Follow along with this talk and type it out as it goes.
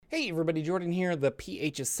Hey everybody, Jordan here. The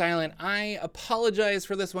PH is silent. I apologize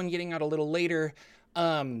for this one getting out a little later.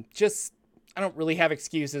 I don't really have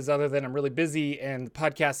excuses other than I'm really busy and the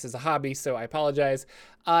podcast is a hobby, so I apologize.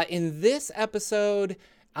 In this episode,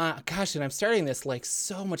 and I'm starting this like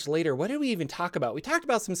so much later. What did we even talk about? We talked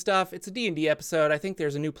about some stuff. It's a D&D episode. I think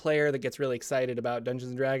there's a new player that gets really excited about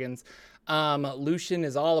Dungeons & Dragons. Lucian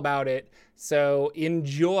is all about it, so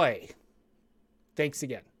enjoy. Thanks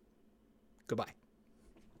again. Goodbye.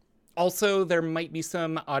 Also, there might be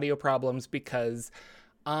some audio problems because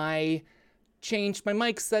I changed my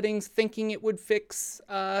mic settings thinking it would fix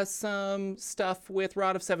some stuff with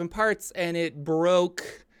Rod of Seven Parts, and it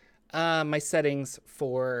broke my settings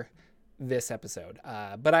for this episode.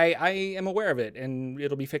 But I am aware of it, and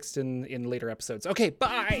it'll be fixed in later episodes. Okay,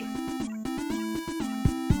 bye!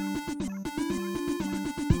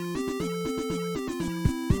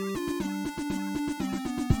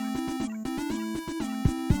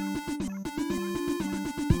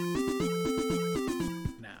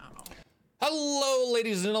 Hello,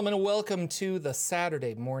 ladies and gentlemen. Welcome to the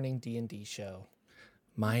Saturday morning D&D show.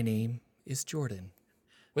 My name is Jordan,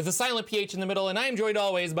 with a silent PH in the middle, and I am joined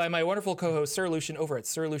always by my wonderful co-host, Sir Lucian, over at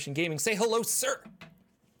Sir Lucian Gaming. Say hello, sir.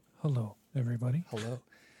 Hello, everybody. Hello.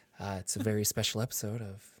 It's a very special episode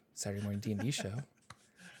of Saturday morning D&D show.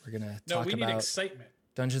 We're gonna talk we need about excitement.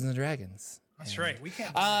 Dungeons and Dragons. That's right. We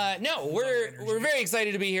can't. We're very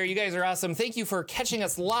excited to be here. You guys are awesome. Thank you for catching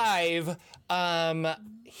us live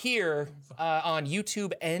here on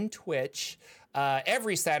YouTube and Twitch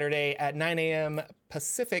every Saturday at 9 a.m.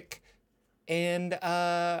 Pacific. And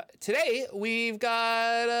today we've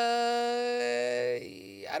got I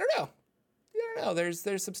don't know. There's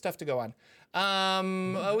some stuff to go on.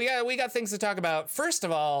 We got things to talk about. First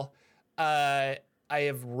of all, I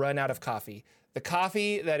have run out of coffee. The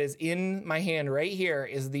coffee that is in my hand right here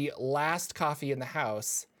is the last coffee in the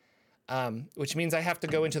house, which means I have to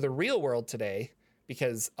go into the real world today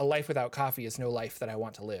because a life without coffee is no life that I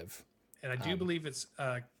want to live. And I do believe it's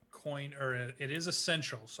it is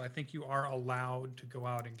essential. So I think you are allowed to go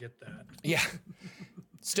out and get that. Yeah.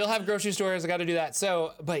 Still have grocery stores. I got to do that.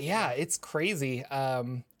 So, but yeah, it's crazy.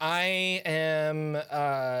 I am,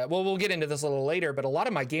 we'll get into this a little later, but a lot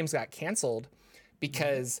of my games got canceled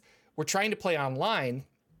because we're trying to play online,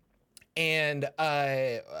 and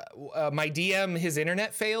my DM, his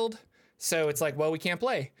internet failed. So it's like, well, we can't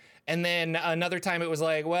play. And then another time it was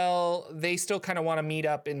like, well, they still kind of want to meet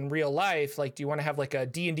up in real life. Like, do you want to have like a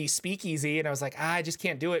D&D speakeasy? And I was like, I just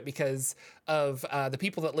can't do it because of the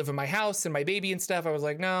people that live in my house and my baby and stuff. I was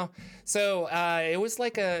like, no. So it was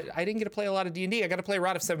like I didn't get to play a lot of D&D. I got to play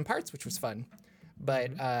Rod of Seven Parts, which was fun.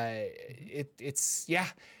 But it's, yeah.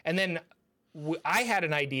 And then I had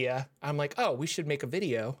an idea. I'm like, oh, we should make a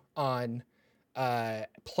video on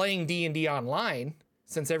playing D&D online,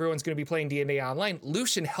 since everyone's going to be playing D&D online.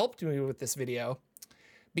 Lucian helped me with this video.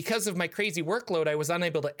 Because of my crazy workload, I was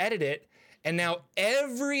unable to edit it, and now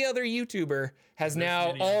every other YouTuber has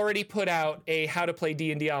already put out a how to play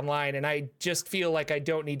D&D online, and I just feel like I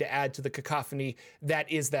don't need to add to the cacophony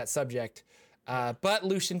that is that subject. But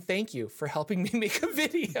Lucian, thank you for helping me make a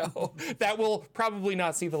video that will probably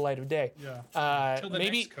not see the light of day. Yeah.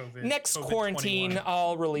 Maybe next COVID quarantine, 21.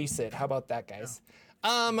 I'll release it. How about that, guys?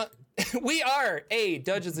 Yeah. We are a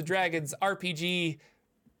Dungeons & Dragons RPG.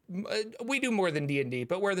 We do more than D&D,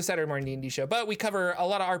 but we're the Saturday morning D&D show. But we cover a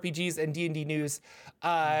lot of RPGs and D&D news.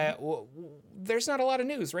 There's not a lot of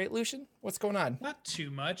news, right, Lucian? What's going on? Not too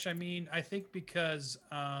much. I mean, I think because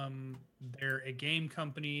they're a game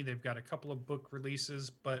company, they've got a couple of book releases,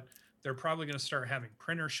 but they're probably going to start having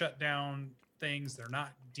printer shutdown things. They're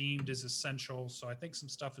not deemed as essential, so I think some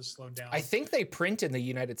stuff is slowed down. I think they print in the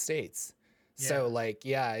United States. Yeah. So, like,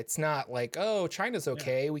 yeah, it's not like, oh, China's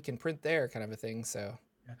okay, we can print there kind of a thing, so...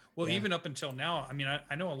 Yeah. Well, even up until now, I mean,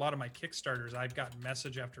 I know a lot of my Kickstarters, I've gotten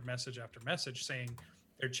message after message after message saying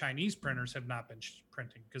their Chinese printers have not been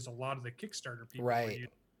printing because a lot of the Kickstarter people are using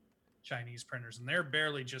Chinese printers, and they're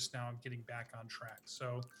barely just now getting back on track.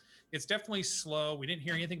 So it's definitely slow. We didn't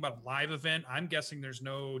hear anything about a live event. I'm guessing there's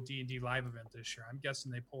no D&D live event this year. I'm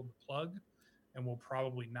guessing they pulled the plug, and we'll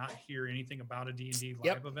probably not hear anything about a D&D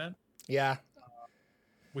live event. Yeah.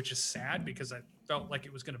 Which is sad because I felt like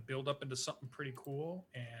it was going to build up into something pretty cool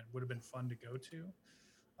and would have been fun to go to.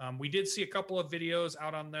 We did see a couple of videos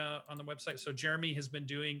out on the website. So Jeremy has been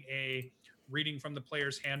doing a reading from the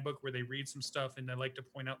player's handbook where they read some stuff and they like to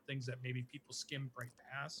point out things that maybe people skim right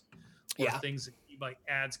past, or things that he like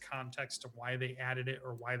adds context to why they added it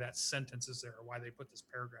or why that sentence is there or why they put this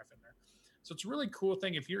paragraph in there. So it's a really cool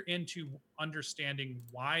thing if you're into understanding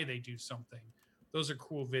why they do something. Those are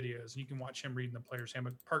cool videos. You can watch him reading the player's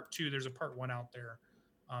handbook. Part 2, there's a part 1 out there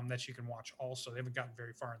that you can watch. Also, they haven't gotten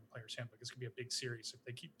very far in the Player's Handbook. It's gonna be a big series if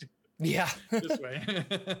they keep doing Yeah. this way.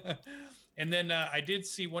 And then I did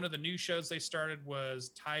see one of the new shows they started was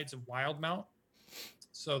Tides of Wildmount.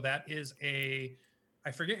 So that is I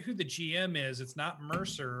forget who the GM is. It's not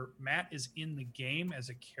Mercer. Matt is in the game as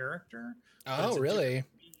a character. Oh, really?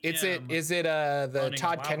 Is it the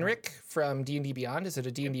Todd Kenrick from D&D Beyond? Is it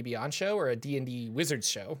a D&D Beyond show or a D&D Wizards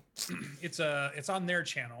show? It's on their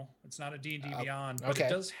channel. It's not a D&D Beyond, but okay. It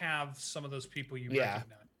does have some of those people you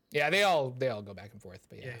recognize. Yeah, they all go back and forth,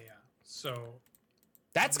 but yeah. So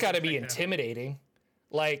that's got to be intimidating.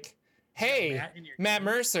 Like, hey, Matt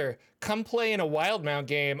Mercer, come play in a Wildmount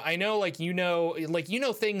game. I know, you know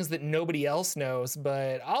things that nobody else knows,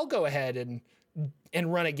 but I'll go ahead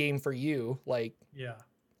and run a game for you. Like, yeah.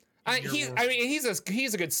 He's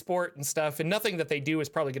a good sport and stuff, and nothing that they do is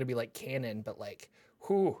probably going to be like canon. But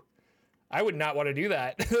I would not want to do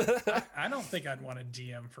that. I don't think I'd want to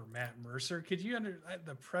DM for Matt Mercer. Could you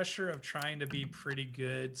the pressure of trying to be pretty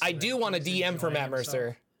good? I do want to DM for Matt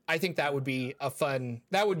Mercer. I think that would be a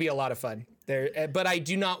lot of fun there. But I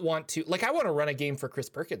do not want to, I want to run a game for Chris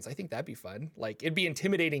Perkins. I think that'd be fun. It'd be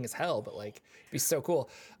intimidating as hell, but it'd be so cool.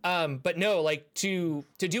 But no, to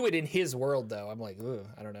do it in his world though, I'm like, ugh,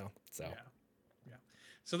 I don't know. So yeah.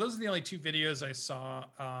 So those are the only two videos I saw.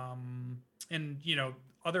 And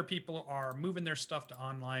other people are moving their stuff to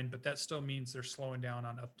online, but that still means they're slowing down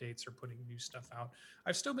on updates or putting new stuff out.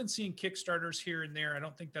 I've still been seeing Kickstarters here and there. I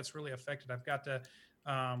don't think that's really affected. I've got to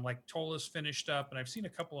Tola's finished up, and I've seen a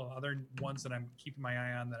couple of other ones that I'm keeping my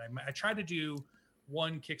eye on. That I try to do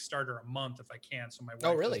one Kickstarter a month if I can, so my wife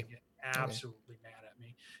doesn't get absolutely mad at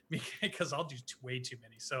me because I'll do way too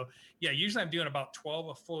many. So yeah, usually I'm doing about 12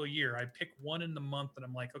 a full year. I pick one in the month, and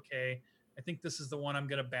I'm like, okay, I think this is the one I'm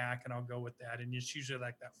going to back, and I'll go with that. And it's usually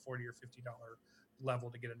like that $40 or $50 level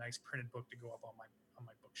to get a nice printed book to go up on my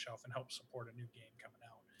bookshelf and help support a new game coming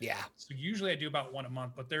out. Yeah. So usually I do about one a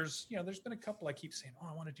month, but there's been a couple I keep saying,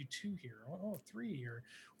 I want to do 2 here, three,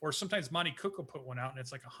 or sometimes Monty Cook will put one out and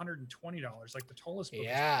it's like $120, like the Tola's book.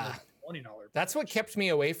 Yeah. $20. That's what kept me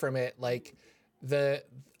away from it.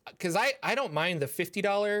 Because I don't mind the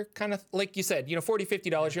 $50 kind of, like you said, $40,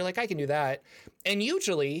 $50. You're like, I can do that. And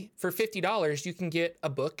usually for $50, you can get a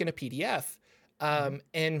book and a PDF.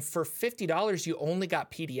 And for $50, you only got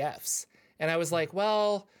PDFs. And I was like,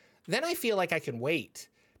 well, then I feel like I can wait.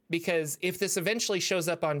 Because if this eventually shows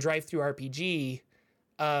up on DriveThruRPG,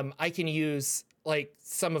 I can use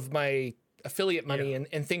some of my affiliate money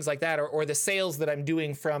and things like that, or the sales that I'm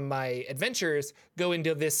doing from my adventures go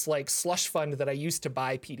into this slush fund that I used to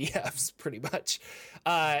buy PDFs pretty much.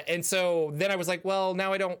 And so then I was like, well,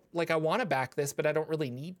 now I don't I want to back this, but I don't really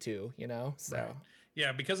need to, so. Right.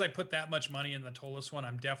 Yeah, because I put that much money in the Tolas one,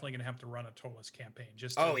 I'm definitely going to have to run a Tolas campaign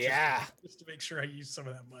just to make sure I use some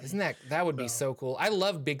of that money. Isn't that would be so cool? I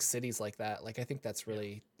love big cities like that. I think that's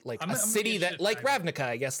really a city that Ravnica,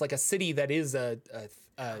 I guess, a city that is a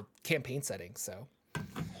campaign setting. So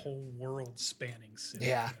whole world spanning city.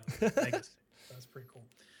 Yeah. That's pretty cool.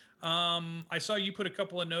 I saw you put a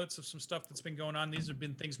couple of notes of some stuff that's been going on. These have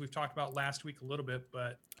been things we've talked about last week a little bit,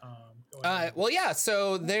 but go ahead. Well, yeah.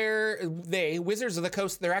 So Wizards of the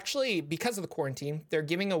Coast, they're actually, because of the quarantine, they're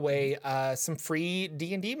giving away some free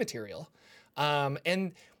D&D material.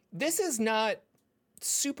 And this is not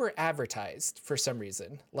super advertised for some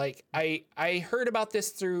reason. I heard about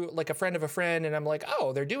this through a friend of a friend, and I'm like,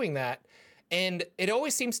 oh, they're doing that. And it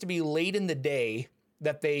always seems to be late in the day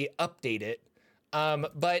that they update it.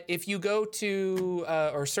 But if you go to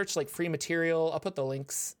or search free material, I'll put the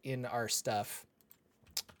links in our stuff.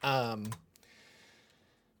 Yeah.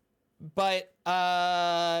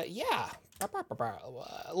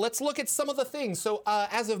 Let's look at some of the things. So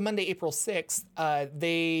as of Monday, April 6th,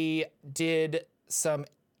 they did some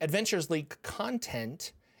Adventures League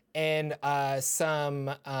content and some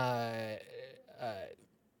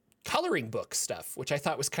coloring book stuff, which I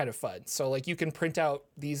thought was kind of fun. So you can print out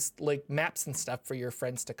these maps and stuff for your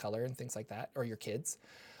friends to color and things like that, or your kids.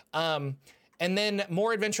 And then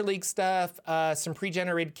more Adventure League stuff, some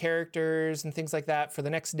pre-generated characters and things like that for the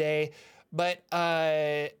next day. But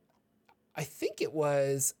I think it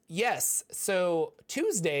was, yes. So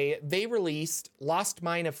Tuesday, they released Lost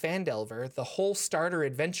Mine of Phandelver, the whole starter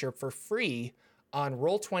adventure for free on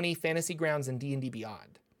Roll20, Fantasy Grounds, and D&D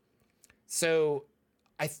Beyond. So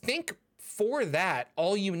I think for that,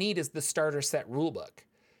 all you need is the starter set rulebook.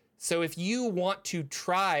 So if you want to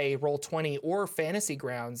try Roll20 or Fantasy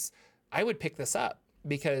Grounds, I would pick this up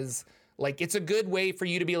because it's a good way for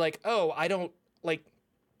you to be oh, I don't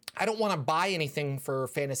want to buy anything for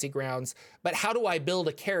Fantasy Grounds, but how do I build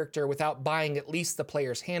a character without buying at least the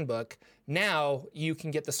player's handbook? now you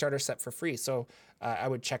can get the starter set for free. So I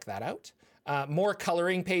would check that out. More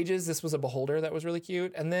coloring pages. This was a beholder that was really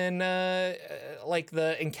cute. And then like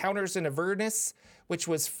the Encounters in Avernus, which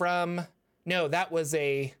was from, no, that was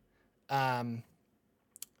a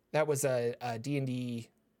D&D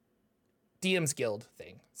DM's Guild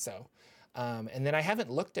thing. So, and then I haven't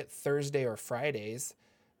looked at Thursday or Fridays,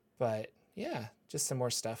 but yeah, just some more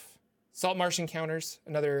stuff. Salt Marsh Encounters,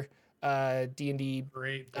 another D&D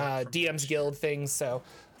DM's Guild thing. So,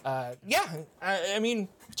 yeah, I mean,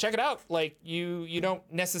 check it out. Like you don't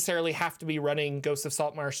necessarily have to be running Ghosts of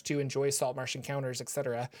Saltmarsh to enjoy Saltmarsh Encounters,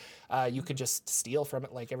 etc. You could just steal from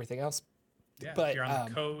it like everything else. Yeah, but if you're on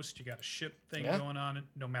the coast, you got a ship thing going on.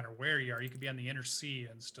 No matter where you are, you could be on the inner sea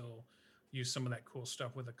and still use some of that cool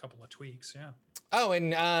stuff with a couple of tweaks. Yeah. Oh,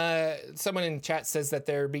 and someone in chat says that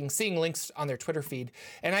they're seeing links on their Twitter feed.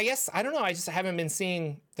 And I guess, I don't know, I just haven't been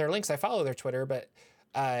seeing their links. I follow their Twitter, but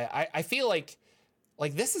I feel like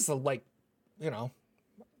this is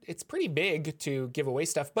it's pretty big to give away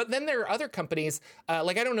stuff. But then there are other companies,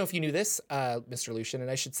 like, I don't know if you knew this, Mr. Lucian, and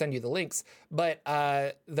I should send you the links, but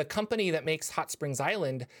the company that makes Hot Springs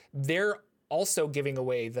Island, they're also giving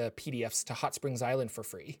away the PDFs to Hot Springs Island for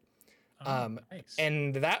free. Nice.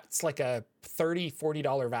 And that's like a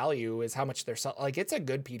 $30-$40 value is how much they're selling. Like, it's a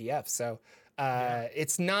good PDF. So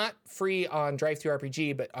it's not free on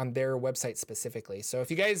DriveThruRPG, but on their website specifically. So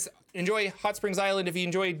if you guys enjoy Hot Springs Island, if you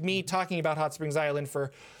enjoyed me talking about Hot Springs Island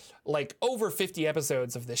for like over 50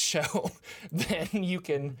 episodes of this show, then you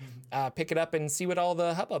can pick it up and see what all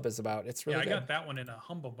the hubbub is about. It's really good. I got that one in a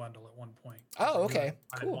Humble Bundle at one point. Oh, okay.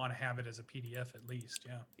 I'd want to have it as a PDF at least.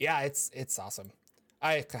 Yeah. Yeah, it's awesome.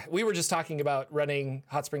 We were just talking about running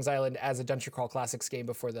Hot Springs Island as a Dungeon Crawl Classics game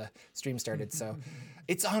before the stream started, so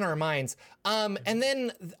it's on our minds. And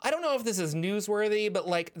then I don't know if this is newsworthy, but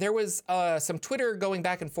like there was some Twitter going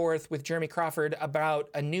back and forth with Jeremy Crawford about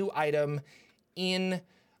a new item in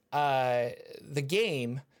the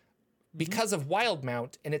game because of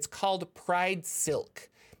Wildmount, and it's called Pride Silk.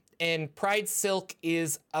 And Pride Silk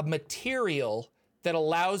is a material that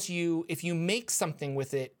allows you, if you make something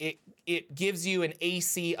with it, it gives you an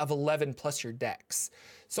AC of 11 plus your dex.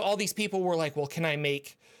 So all these people were like, well, can I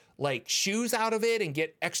make like shoes out of it and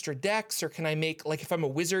get extra dex? Or can I make, like, if I'm a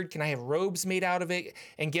wizard, can I have robes made out of it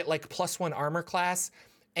and get like +1 armor class?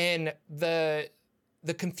 And the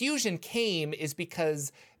confusion came is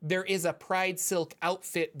because there is a Pride Silk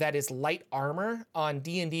outfit that is light armor on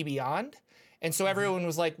D&D Beyond. And so everyone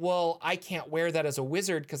was like, well, I can't wear that as a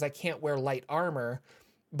wizard because I can't wear light armor.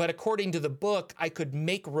 But according to the book, I could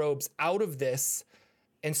make robes out of this.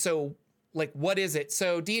 And so, like, what is it?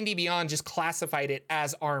 So D&D Beyond just classified it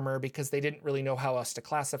as armor because they didn't really know how else to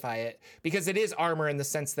classify it. Because it is armor in the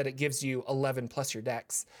sense that it gives you 11 plus your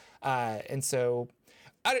dex. And so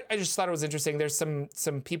I just thought it was interesting. There's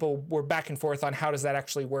some people were back and forth on how does that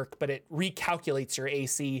actually work, but it recalculates your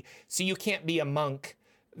AC. So you can't be a monk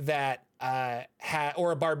that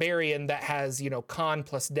or a barbarian that has, con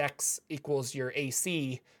plus dex equals your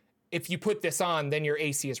AC. If you put this on, then your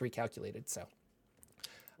AC is recalculated. So,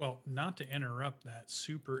 well, not to interrupt that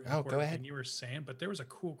super important thing you were saying, but there was a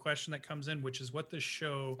cool question that comes in, which is what this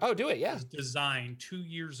show was designed 2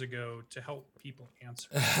 years ago to help people answer.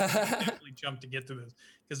 Definitely jump to get to this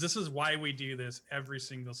because this is why we do this every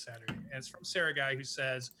single Saturday. And it's from Sarah Guy, who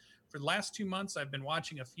says, for the last 2 months, I've been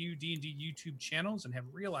watching a few D&D YouTube channels and have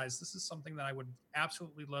realized this is something that I would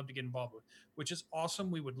absolutely love to get involved with, which is awesome.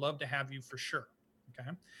 We would love to have you for sure.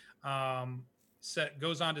 Okay.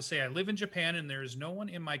 Goes on to say, I live in Japan and there is no one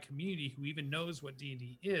in my community who even knows what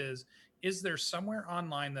D&D is. Is there somewhere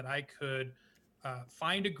online that I could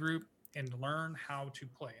find a group and learn how to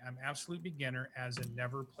play? I'm absolute beginner as in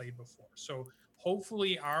never played before. So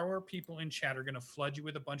hopefully our people in chat are going to flood you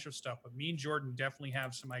with a bunch of stuff, but me and Jordan definitely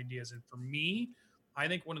have some ideas. And for me, I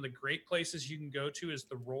think one of the great places you can go to is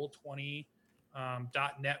the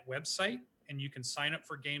Roll20.net website, and you can sign up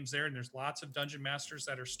for games there. And there's lots of dungeon masters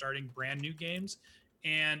that are starting brand new games.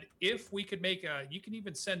 And if we could you can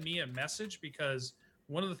even send me a message, because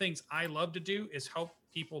one of the things I love to do is help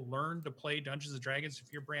people learn to play Dungeons and Dragons.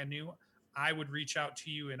 If you're brand new, I would reach out to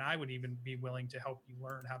you and I would even be willing to help you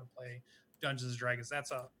learn how to play Dungeons and Dragons. That's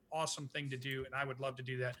an awesome thing to do, and I would love to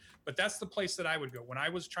do that. But that's the place that I would go when I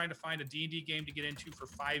was trying to find a D&D game to get into for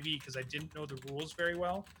 5e, because I didn't know the rules very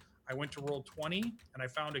well. I went to Roll20 and I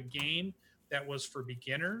found a game that was for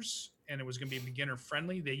beginners, and it was going to be beginner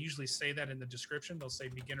friendly. They usually say that in the description. They'll say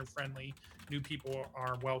beginner friendly, new people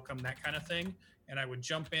are welcome, that kind of thing. And I would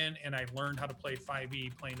jump in and I learned how to play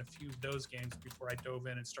 5e, playing a few of those games before I dove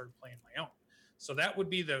in and started playing my own. So that would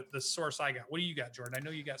be the source I got. What do you got, Jordan? I know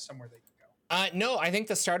you got somewhere that you go. No, I think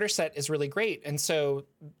the starter set is really great. And so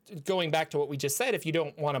going back to what we just said, if you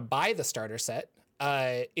don't want to buy the starter set,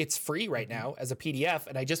 it's free right now as a PDF.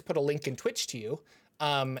 And I just put a link in Twitch to you.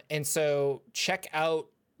 And so check out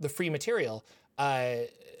the free material.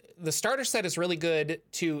 The starter set is really good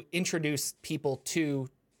to introduce people to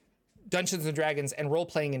Dungeons and Dragons and role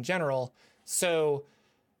playing in general. So,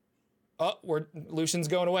 Lucian's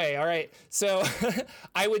going away. All right. So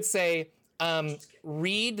I would say,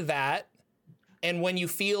 read that. And when you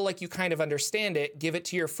feel like you kind of understand it, give it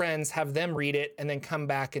to your friends, have them read it, and then come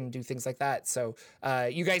back and do things like that. So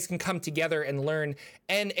you guys can come together and learn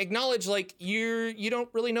and acknowledge like you don't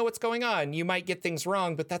really know what's going on. You might get things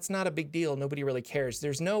wrong, but that's not a big deal. Nobody really cares.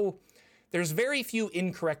 There's very few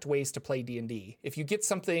incorrect ways to play D&D. If you get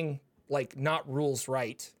something like not rules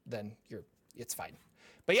right, then it's fine.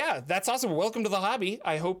 But yeah, that's awesome. Welcome to the hobby.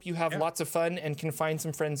 I hope you have lots of fun and can find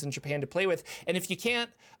some friends in Japan to play with. And if you can't,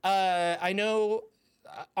 I know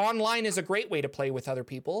online is a great way to play with other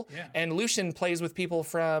people. Yeah. And Lucian plays with people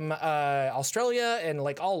from Australia and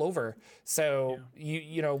like all over. So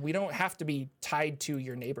you know, we don't have to be tied to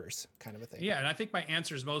your neighbors, kind of a thing. Yeah, and I think my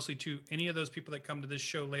answer is mostly to any of those people that come to this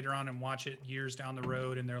show later on and watch it years down the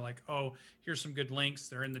road, and they're like, "Oh, here's some good links."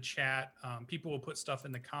 They're in the chat. People will put stuff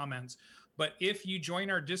in the comments. But if you join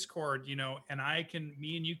our Discord, you know, and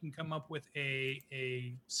me and you can come up with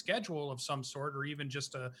a schedule of some sort, or even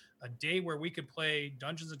just a day where we could play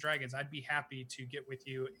Dungeons and Dragons, I'd be happy to get with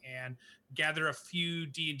you and gather a few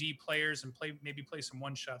D&D players and maybe play some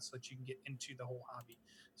one shots so that you can get into the whole hobby.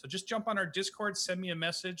 So just jump on our Discord, send me a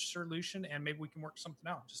message, Sir Lucian, and maybe we can work something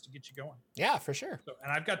out just to get you going. Yeah, for sure.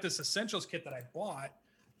 And I've got this essentials kit that I bought,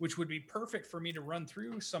 which would be perfect for me to run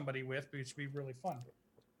through somebody with, which would be really fun.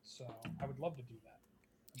 So I would love to do that.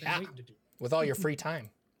 I've been waiting to do that. With all your free time,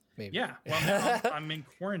 maybe. Yeah. Well, now I'm in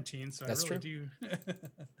quarantine, so That's I really true. do.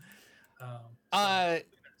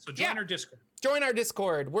 So join our Discord. Join our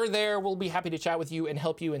Discord. We're there. We'll be happy to chat with you and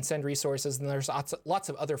help you and send resources. And there's lots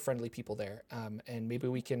of other friendly people there. And maybe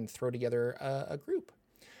we can throw together a group.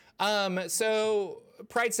 So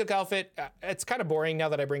Pride Silk outfit, it's kind of boring now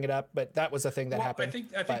that I bring it up, but that was a thing that happened.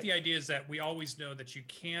 I think the idea is that we always know that you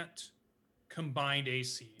can't combined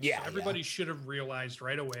ACs. Yeah, so everybody should have realized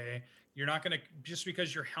right away. You're not going to, just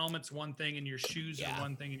because your helmet's one thing and your shoes are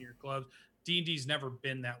one thing and your gloves. D&D's never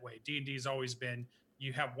been that way. D&D's always been,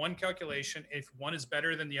 you have one calculation. If one is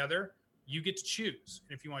better than the other, you get to choose.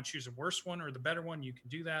 And if you want to choose a worse one or the better one, you can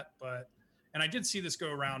do that. And I did see this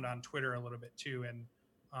go around on Twitter a little bit too. And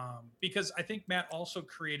because I think Matt also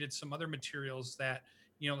created some other materials that,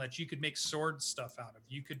 you know, that you could make sword stuff out of,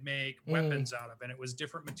 you could make weapons out of, and it was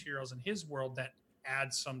different materials in his world that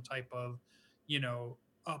add some type of, you know,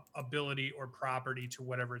 ability or property to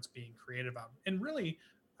whatever it's being created about. And really,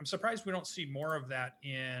 I'm surprised we don't see more of that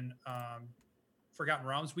in Forgotten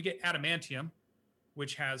Realms. We get adamantium,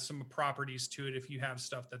 which has some properties to it if you have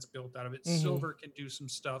stuff that's built out of it. Silver can do some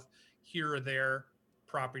stuff here or there.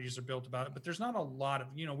 Properties are built about it, but there's not a lot of,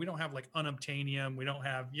 you know, we don't have like unobtainium, we don't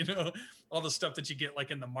have, you know, all the stuff that you get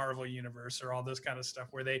like in the Marvel universe or all this kind of stuff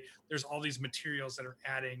where there's all these materials that are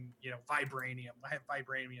adding, you know, vibranium. I have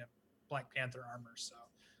vibranium Black Panther armor, so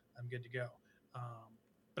I'm good to go.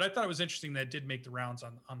 But I thought it was interesting that it did make the rounds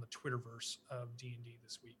on the Twitterverse of D&D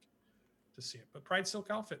this week to see it. But Pride Silk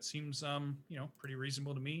outfit seems you know, pretty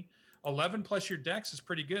reasonable to me. 11 plus your dex is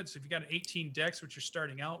pretty good. So if you got an 18 dex, which you're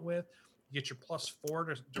starting out with, you get your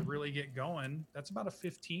 +4 to really get going. That's about a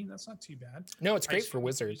 15. That's not too bad. No, it's great for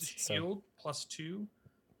wizards. Shield +2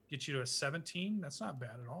 get you to a 17. That's not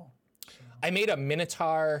bad at all. So. I made a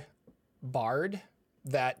Minotaur bard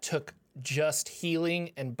that took just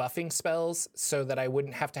healing and buffing spells so that I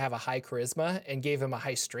wouldn't have to have a high charisma, and gave him a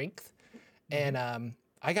high strength. And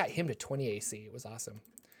I got him to 20 AC. It was awesome.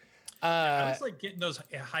 I was like getting those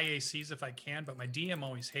high ACs if I can, but my DM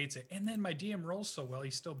always hates it. And then my DM rolls so well, he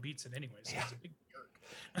still beats it anyway. So he's a big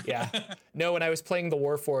jerk. Yeah. No, when I was playing the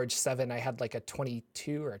Warforged 7, I had like a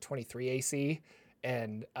 22 or a 23 AC.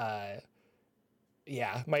 And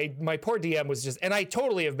yeah, my poor DM was just, and I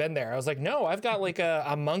totally have been there. I was like, no, I've got like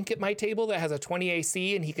a monk at my table that has a 20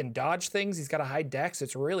 AC and he can dodge things. He's got a high dex.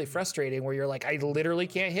 It's really frustrating where you're like, I literally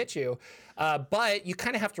can't hit you. But you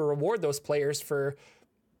kind of have to reward those players for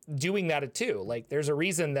doing that too. Like there's a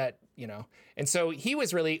reason that, you know, and so he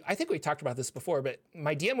was really, I think we talked about this before, but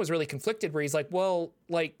my DM was really conflicted where he's like, well,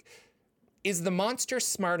 like, is the monster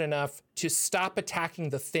smart enough to stop attacking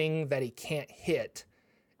the thing that he can't hit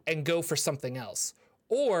and go for something else?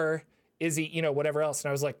 Or Is he, whatever else? And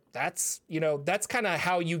I was like, that's kind of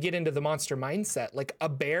how you get into the monster mindset. Like a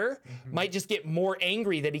bear might just get more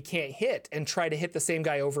angry that he can't hit and try to hit the same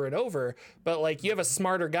guy over and over. But like you have a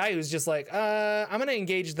smarter guy who's just like, I'm going to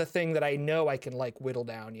engage the thing that I know I can like whittle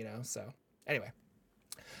down, So anyway,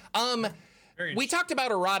 we talked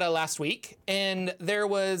about errata last week, and there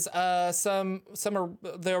was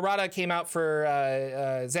the errata came out for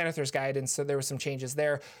Xanathar's Guide, and so there were some changes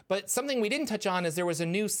there. But something we didn't touch on is there was a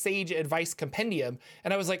new Sage Advice Compendium,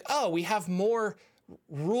 and I was like, oh, we have more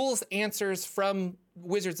rules answers from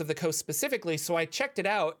Wizards of the Coast specifically. So I checked it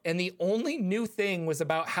out, and the only new thing was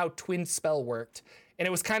about how Twin Spell worked, and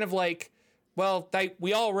it was kind of like, well,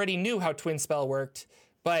 we already knew how Twin Spell worked,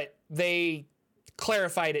 but they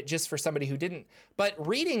clarified it just for somebody who didn't. But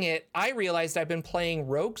reading it, I realized I've been playing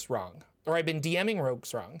rogues wrong, or I've been DMing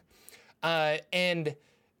rogues wrong. And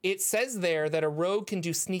it says there that a rogue can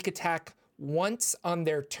do sneak attack once on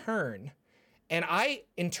their turn. And I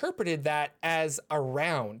interpreted that as a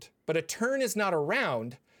round, but a turn is not a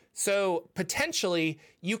round. So potentially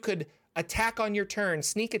you could attack on your turn,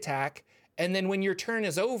 sneak attack, and then when your turn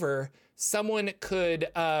is over, someone could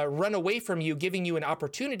run away from you, giving you an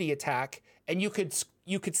opportunity attack, and you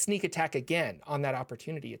could sneak attack again on that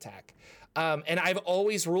opportunity attack. And I've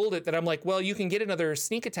always ruled it that I'm like, well, you can get another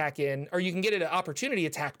sneak attack in, or you can get an opportunity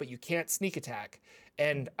attack, but you can't sneak attack.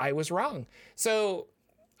 And I was wrong. So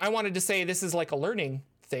I wanted to say this is like a learning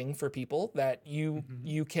thing for people, that you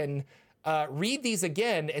can read these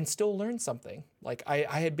again and still learn something. Like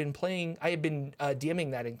I had been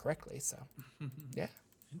DMing that incorrectly. So yeah.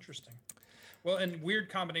 Interesting. Well, and weird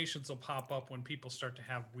combinations will pop up when people start to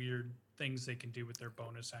have weird things they can do with their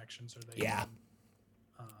bonus actions, or they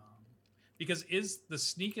because is the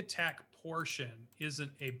sneak attack portion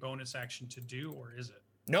isn't a bonus action to do, or is it?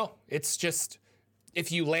 No, it's just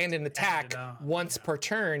if you land an attack once per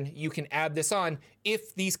turn, you can add this on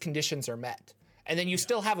if these conditions are met, and then you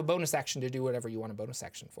still have a bonus action to do whatever you want a bonus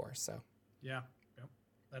action for. So yep.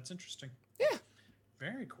 That's interesting. Yeah,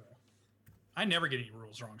 very cool. I never get any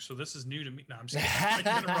rules wrong, so this is new to me. No, I'm just kidding. I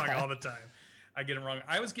get them wrong all the time. I get them wrong.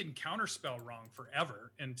 I was getting counterspell wrong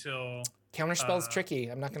forever until counterspell's tricky.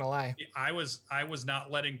 I'm not gonna lie. I was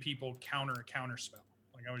not letting people counter a counterspell.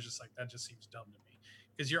 Like I was just like, that just seems dumb to me,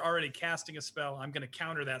 because you're already casting a spell. I'm gonna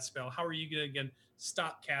counter that spell. How are you gonna again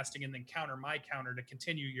stop casting and then counter my counter to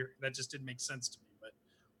continue your? That just didn't make sense to me. But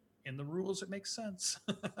in the rules, it makes sense.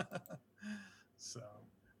 So.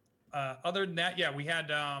 Other than that, we had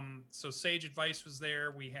so Sage Advice was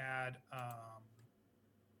there. We had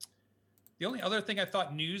the only other thing I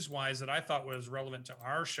thought news-wise that I thought was relevant to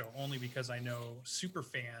our show, only because I know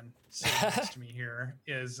Superfan sitting next to me here,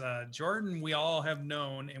 is Jordan. We all have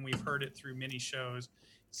known, and we've heard it through many shows,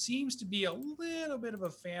 seems to be a little bit of a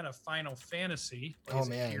fan of Final Fantasy. Oh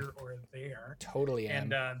man, here or there, totally.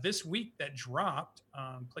 And this week that dropped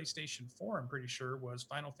on PlayStation 4, I'm pretty sure, was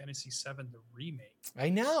Final Fantasy VII the remake. I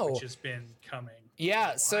know, which has been coming.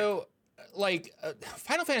 Yeah, so like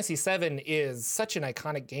Final Fantasy VII is such an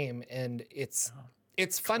iconic game, and it's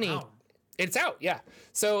funny. Wow. It's out, yeah.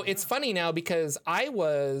 So it's funny now because I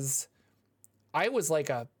was like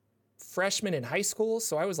a freshman in high school,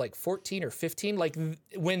 so I was like 14 or 15, like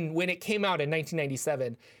when it came out in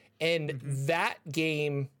 1997, and that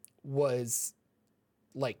game was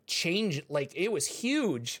like it was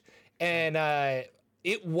huge, and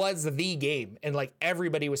it was the game, and like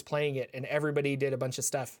everybody was playing it, and everybody did a bunch of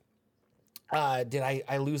stuff. Did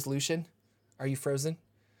I lose Lucian? Are you frozen?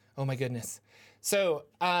 Oh my goodness. So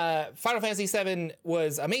Final Fantasy VII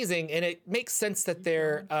was amazing, and it makes sense that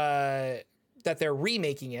they're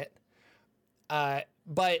remaking it.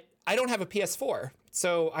 But I don't have a PS4,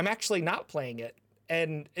 so I'm actually not playing it.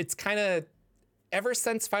 And it's kind of, ever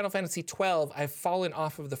since Final Fantasy XII, I've fallen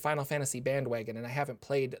off of the Final Fantasy bandwagon, and I haven't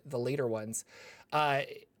played the later ones. I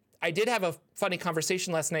did have a funny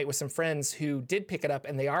conversation last night with some friends who did pick it up,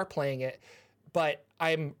 and they are playing it. But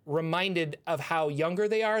I'm reminded of how younger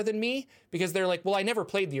they are than me, because they're like, well, I never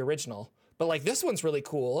played the original, but like this one's really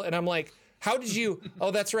cool. And I'm like, how did you,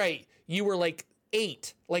 oh, that's right. You were like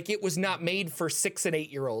 8. Like it was not made for 6 and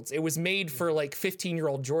 8-year-olds. It was made for like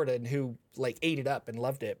 15-year-old Jordan who like ate it up and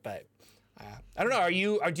loved it. But I don't know. Do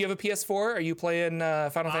you have a PS4? Are you playing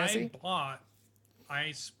Final Fantasy?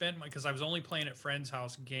 I spent because I was only playing at friends'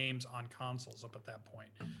 house games on consoles up at that point.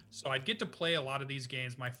 So I'd get to play a lot of these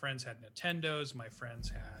games. My friends had Nintendos, my friends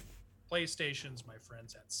had PlayStations, my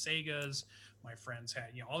friends had Segas, my friends had,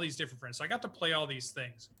 all these different friends. So I got to play all these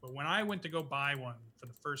things. But when I went to go buy one for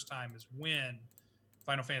the first time is when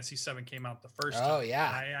Final Fantasy VII came out the first time. Oh, yeah.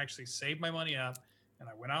 I actually saved my money up, and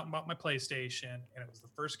I went out and bought my PlayStation, and it was the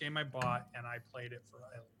first game I bought, and I played it for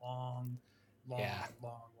a long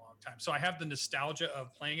time. So I have the nostalgia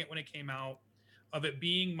of playing it when it came out, of it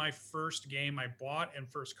being my first game I bought and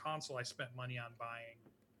first console I spent money on buying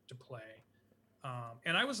to play.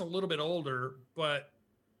 And I was a little bit older, but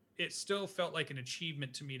it still felt like an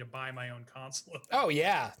achievement to me to buy my own console. Oh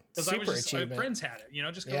yeah, because I was just friends had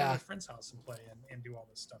it, just go to my friend's house and play and do all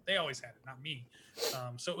this stuff. They always had it, not me.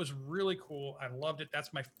 So it was really cool. I loved it.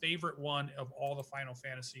 That's my favorite one of all the Final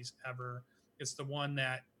Fantasies ever. It's the one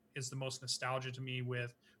that is the most nostalgia to me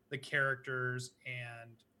with the characters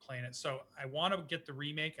and playing it. So I want to get the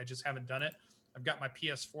remake. I just haven't done it. I've got my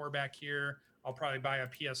PS4 back here. I'll probably buy a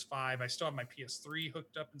PS5. I still have my PS3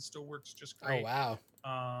 hooked up and still works just great. Oh wow.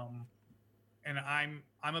 And I'm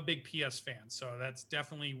a big PS fan, so that's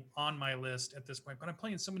definitely on my list at this point. But I'm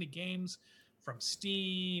playing so many games from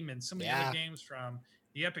Steam and so many other games from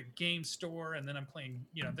the Epic Game Store, and then I'm playing.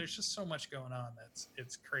 There's just so much going on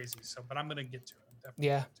it's crazy. So, but I'm gonna get to it. I'm definitely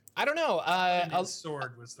yeah. I don't know.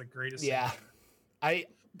 Sword was the greatest. Yeah. I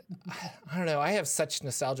don't know. I have such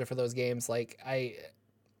nostalgia for those games. Like I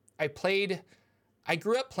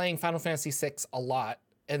grew up playing Final Fantasy VI a lot,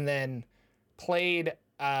 and then played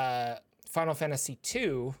Final Fantasy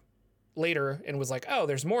II later and was like, oh,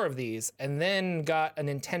 there's more of these, and then got a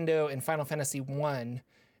Nintendo and Final Fantasy I,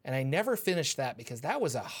 and I never finished that because that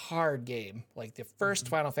was a hard game. Like the first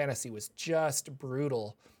Final Fantasy was just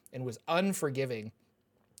brutal and was unforgiving.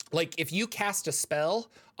 Like if you cast a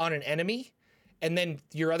spell on an enemy and then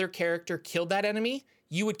your other character killed that enemy,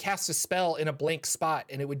 you would cast a spell in a blank spot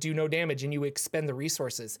and it would do no damage and you would expend the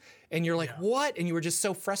resources. And you're like, what? And you were just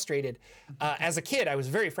so frustrated. As a kid, I was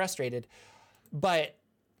very frustrated. But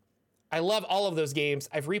I love all of those games.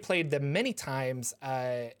 I've replayed them many times.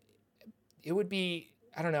 It would be,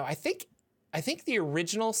 I don't know, I think the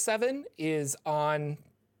original 7 is on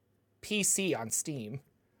PC on Steam.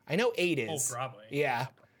 I know 8 is. Oh, probably. Yeah.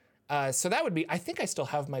 So that would be, I think I still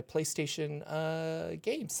have my PlayStation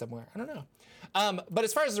game somewhere. I don't know. But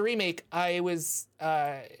as far as the remake,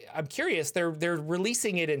 I'm curious. They're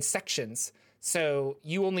releasing it in sections, so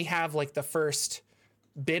you only have like the first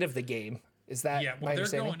bit of the game. Is that my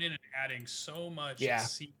understanding? They're going in and adding so much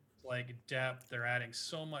like depth. They're adding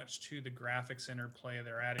so much to the graphics interplay.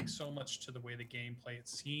 They're adding so much to the way the gameplay it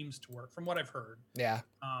seems to work, from what I've heard. Yeah.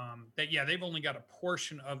 They've only got a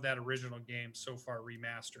portion of that original game so far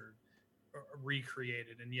remastered,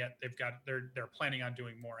 recreated, and yet they're planning on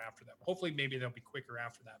doing more after that. Hopefully maybe they'll be quicker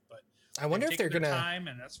after that, but I wonder if they're gonna time,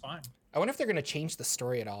 and that's fine. I wonder if they're gonna change the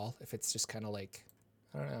story at all, if it's just kind of like,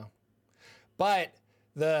 I don't know. But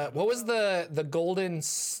what was the golden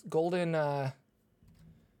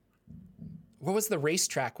what was the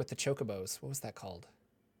racetrack with the chocobos? What was that called?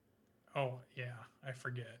 Oh yeah, I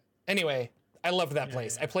forget. Anyway, I loved that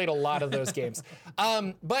place. I played a lot of those games.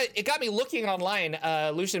 But it got me looking online.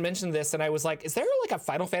 Lucian mentioned this, and I was like, is there like a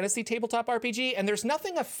Final Fantasy tabletop RPG? And there's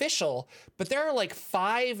nothing official, but there are like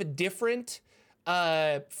 5 different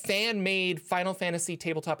fan-made Final Fantasy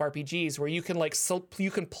tabletop RPGs where you can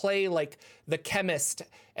you can play like the chemist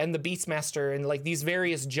and the beastmaster and like these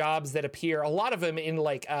various jobs that appear. A lot of them in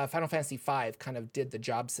like Final Fantasy V kind of did the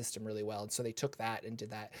job system really well, and so they took that and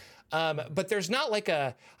did that. But there's not like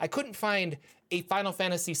I couldn't find a Final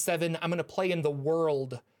Fantasy VII. I'm gonna play in the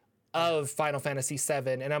world of Final Fantasy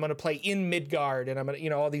VII, and I'm gonna play in Midgard, and I'm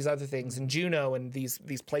gonna all these other things, and Juno, and these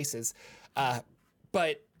places.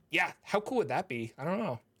 But yeah, how cool would that be? I don't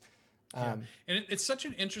know. And it's such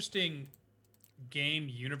an interesting game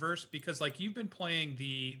universe because like you've been playing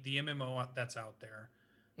the MMO that's out there,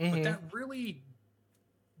 but that really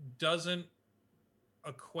doesn't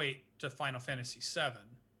equate to Final Fantasy VII.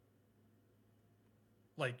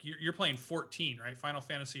 Like you're playing 14, right? Final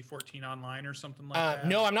Fantasy 14 online or something like that?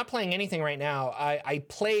 No, I'm not playing anything right now. I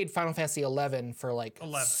played Final Fantasy 11 for like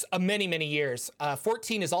many years.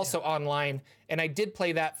 14 is also online, and I did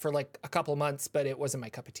play that for like a couple months, but it wasn't my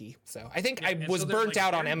cup of tea. So I think I was burnt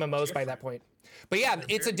out on MMOs by that point. But yeah,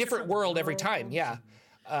 it's a different world every time. Yeah.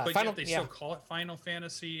 But yet they still call it Final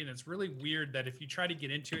Fantasy, and it's really weird that if you try to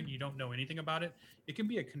get into it and you don't know anything about it, it can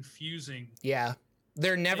be a confusing. Yeah.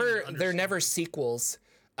 They're never sequels.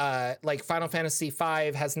 Like Final Fantasy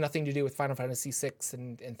V has nothing to do with Final Fantasy VI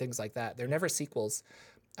and things like that. They're never sequels,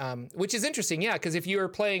 which is interesting. Yeah, because if you were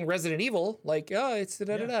playing Resident Evil, like it's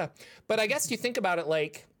da-da-da-da. But I guess you think about it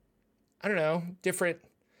like, I don't know, different.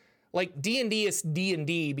 Like D&D is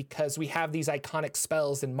D&D because we have these iconic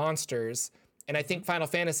spells and monsters, and I think Final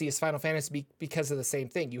Fantasy is Final Fantasy because of the same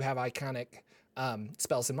thing. You have iconic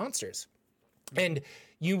spells and monsters, and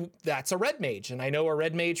that's a red mage, and I know a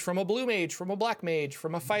red mage from a blue mage, from a black mage,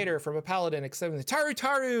 from a fighter, from a paladin, except the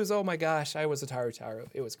Tarus. Oh my gosh, I was a Taru.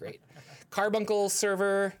 It was great. Carbuncle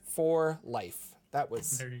server for life. That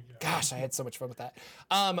was, There you go. gosh, I had so much fun with that.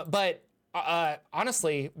 But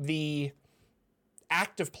honestly, the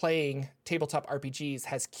act of playing tabletop RPGs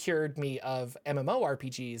has cured me of MMO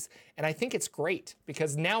RPGs, and I think it's great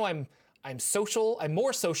because now I'm social. I'm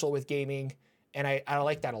more social with gaming, and I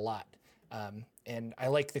like that a lot. And I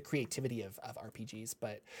like the creativity of RPGs.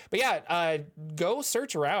 But yeah, go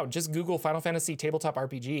search around. Just Google Final Fantasy tabletop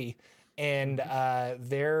RPG, and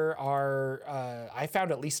there are I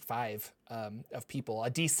found at least 5 of people. A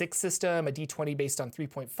D6 system, a D20 based on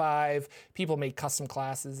 3.5. People made custom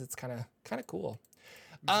classes. It's kind of cool.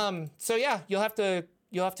 So yeah, you'll have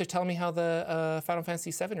to tell me how the Final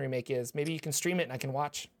Fantasy VII remake is. Maybe you can stream it and I can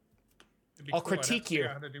watch. It'd be I'll cool. I'd have to critique figure you.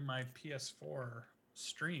 out how to do my PS4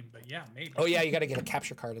 stream, but yeah, maybe. Oh yeah, you got to get a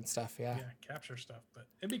capture card and stuff. Yeah. Yeah, capture stuff, but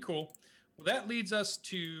it'd be cool. Well, that leads us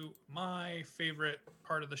to my favorite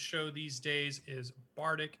part of the show these days is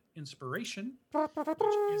Bardic Inspiration, which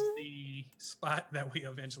is the spot that we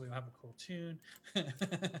eventually will have a cool tune.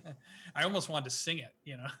 I almost wanted to sing it,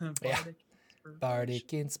 you know.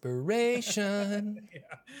 Bardic Inspiration.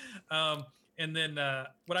 Yeah. And then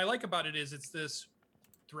what I like about it is it's this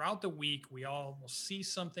throughout the week, we all will see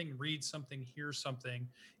something, read something, hear something,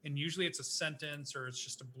 and usually it's a sentence or it's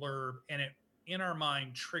just a blurb, and it in our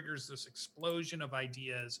mind triggers this explosion of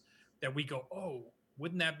ideas that we go, oh,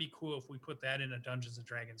 wouldn't that be cool if we put that in a Dungeons and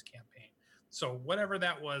Dragons campaign? So whatever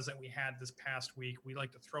that was that we had this past week, we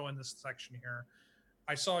like to throw in this section here.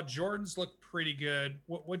 I saw Jordan's look pretty good.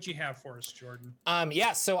 What'd you have for us, Jordan?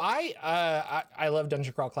 Yeah, so I love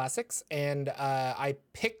Dungeon Crawl Classics, and I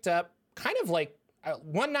picked up kind of like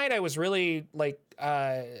one night I was really like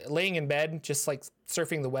laying in bed, just like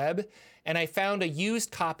surfing the web, and I found a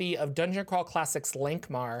used copy of Dungeon Crawl Classics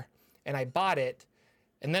Lankmar, and I bought it.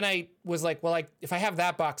 And then I was like, well, if I have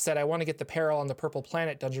that box set, I want to get the Peril on the Purple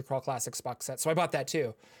Planet Dungeon Crawl Classics box set. So I bought that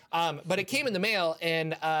too. But it came in the mail,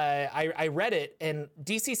 and I read it, and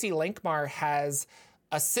DCC Lankmar has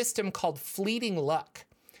a system called Fleeting Luck.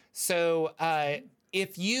 So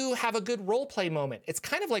if you have a good roleplay moment, it's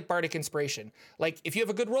kind of like Bardic Inspiration. Like if you have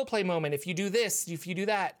a good roleplay moment, if you do this, if you do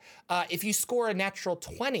that, if you score a natural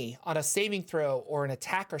 20 on a saving throw or an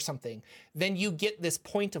attack or something, then you get this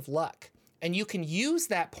point of luck. And you can use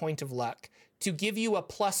that point of luck to give you a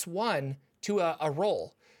 +1 to a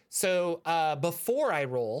roll. So before I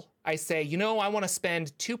roll, I say, I want to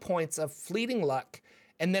spend 2 points of fleeting luck,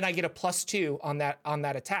 and then I get a +2 on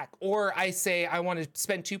that attack. Or I say I want to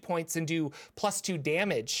spend 2 points and do +2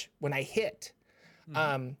 damage when I hit.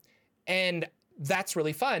 And that's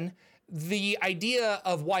really fun. The idea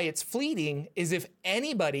of why it's fleeting is if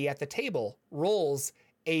anybody at the table rolls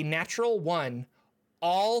a natural 1,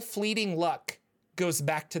 all fleeting luck goes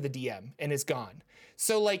back to the DM and is gone.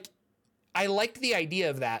 So like, I liked the idea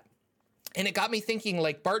of that. And it got me thinking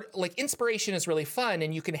like inspiration is really fun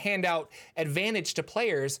and you can hand out advantage to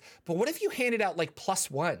players, but what if you handed out like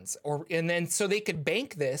 +1s and then so they could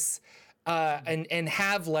bank this and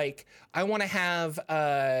have like, I want to have,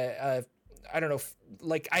 I don't know,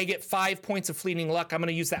 like I get 5 points of fleeting luck. I'm going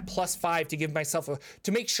to use that +5 to give myself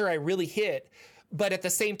to make sure I really hit. But at the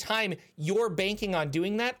same time, you're banking on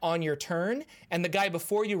doing that on your turn, and the guy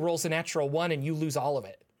before you rolls a natural 1 and you lose all of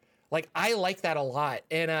it. Like, I like that a lot.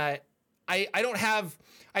 And I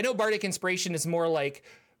know Bardic Inspiration is more like,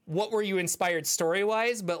 what were you inspired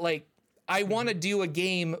story-wise? But like, I want to do a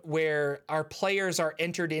game where our players are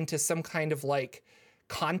entered into some kind of like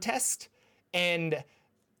contest, and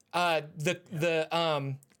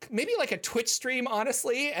maybe like a Twitch stream,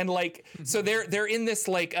 honestly, and like so they're in this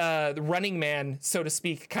like Running Man, so to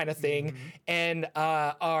speak, kind of thing, and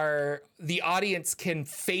the audience can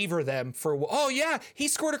favor them for, oh yeah, he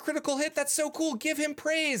scored a critical hit, that's so cool, give him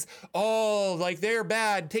praise. Oh, like they're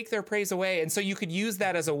bad, take their praise away. And so you could use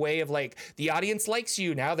that as a way of like, the audience likes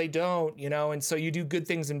you, now they don't, and so you do good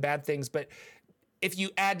things and bad things, but if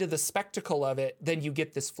you add to the spectacle of it, then you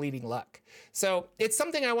get this fleeting luck. So it's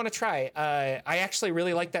something I want to try. I actually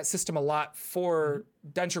really like that system a lot for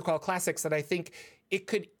Dungeon Crawl Classics, and I think it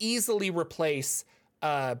could easily replace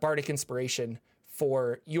Bardic Inspiration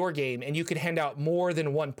for your game, and you could hand out more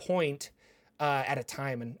than 1 point at a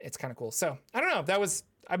time, and it's kind of cool. So I don't know.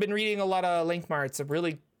 I've been reading a lot of Lankmar. It's a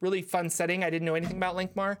really, really fun setting. I didn't know anything about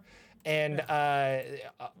Lankmar. And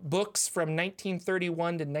books from 1931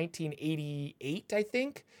 to 1988, I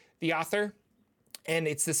think, the author. And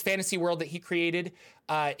it's this fantasy world that he created.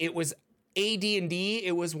 It was AD&D.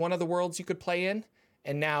 It was one of the worlds you could play in.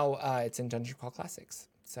 And now it's in Dungeon Crawl Classics.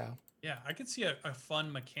 So Yeah, I could see a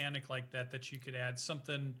fun mechanic like that you could add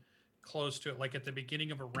something close to it. Like at the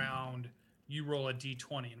beginning of a round, you roll a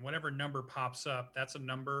d20, and whatever number pops up, that's a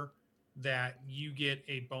number that you get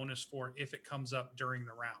a bonus for if it comes up during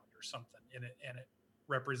the round or something. And it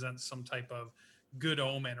represents some type of good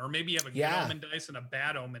omen, or maybe you have a good omen dice and a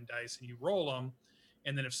bad omen dice, and you roll them.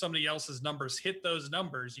 And then if somebody else's numbers hit those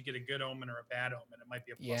numbers, you get a good omen or a bad omen. It might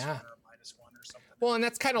be a +1 or a -1 or something. Well, and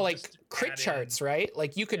that's kind of like Just crit add charts, in. right?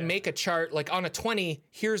 Like you could Yeah. make a chart like on a 20,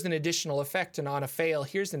 here's an additional effect, and on a fail,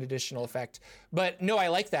 here's an additional effect. But no, I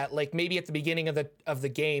like that. Like maybe at the beginning of the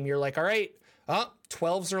game, you're like, all right,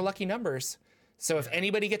 12s are lucky numbers. So if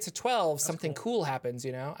anybody gets a 12, something cool happens,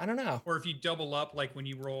 you know? I don't know. Or if you double up, like when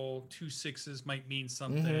you roll 2 6s might mean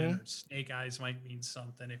something, or snake eyes might mean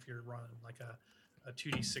something if you're running like a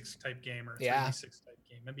 2d6 type game or a 3d6 type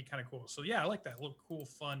game. That'd be kind of cool. So yeah, I like that little cool,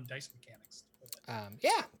 fun dice mechanics.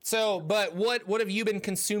 Yeah. So, but what have you been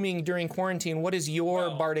consuming during quarantine? What is your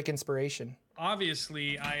bardic inspiration?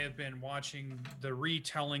 Obviously, I have been watching the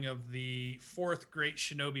retelling of the Fourth Great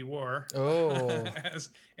Shinobi War. Oh.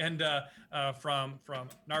 and from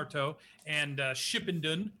Naruto and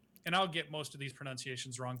Shippuden. And I'll get most of these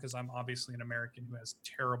pronunciations wrong because I'm obviously an American who has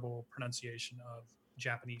terrible pronunciation of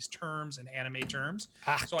Japanese terms and anime terms.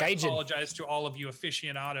 So I apologize to all of you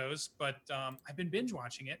aficionados, but I've been binge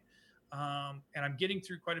watching it. And I'm getting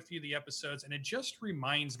through quite a few of the episodes, and it just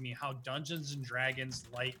reminds me how Dungeons and Dragons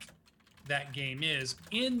like that game is,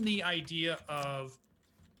 in the idea of,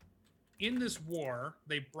 in this war,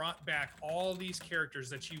 they brought back all these characters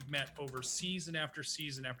that you've met over season after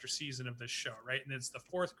season after season of this show, right? And it's the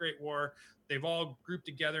Fourth Great War. They've all grouped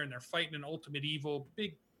together and they're fighting an ultimate evil.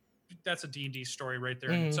 That's a D&D story right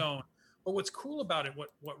there in its own. But what's cool about it,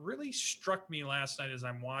 what really struck me last night as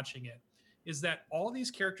I'm watching it, is that all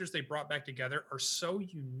these characters they brought back together are so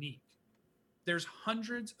unique. There's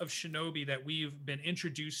hundreds of shinobi that we've been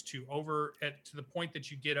introduced to to the point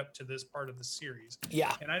that you get up to this part of the series.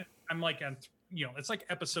 Yeah. And I'm like, it's like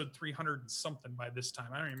episode 300 and something by this time.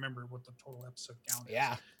 I don't remember what the total episode count is.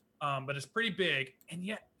 Yeah. But it's pretty big. And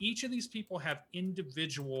yet each of these people have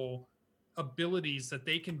individual abilities that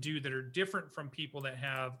they can do that are different from people that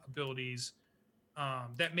have abilities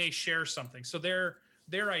that may share something. So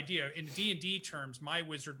their idea in D&D terms, my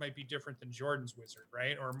wizard might be different than Jordan's wizard,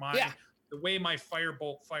 right? Or the way my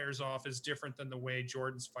firebolt fires off is different than the way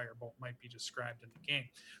Jordan's firebolt might be described in the game.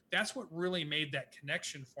 That's what really made that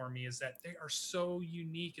connection for me, is that they are so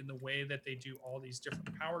unique in the way that they do all these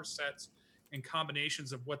different power sets and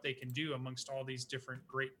combinations of what they can do amongst all these different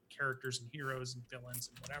great characters and heroes and villains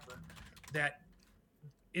and whatever.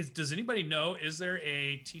 Does anybody know, is there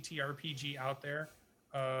a TTRPG out there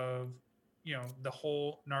of, the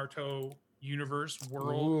whole Naruto universe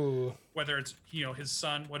world? Ooh. Whether it's his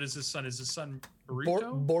son, what is his son? Is his son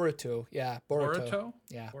Boruto? Boruto, yeah. Boruto,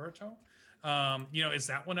 yeah. Boruto. Is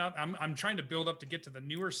that one out? I'm trying to build up to get to the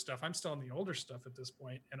newer stuff. I'm still in the older stuff at this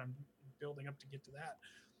point, and I'm building up to get to that.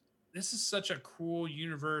 This is such a cool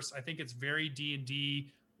universe. I think it's very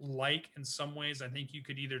D&D like in some ways. I think you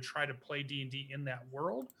could either try to play D&D in that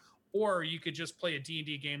world, or you could just play a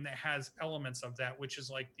D&D game that has elements of that, which is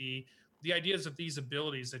like the ideas of these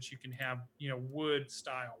abilities that you can have, wood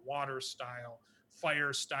style, water style,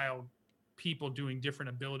 fire style people doing different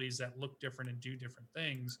abilities that look different and do different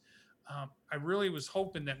things. I really was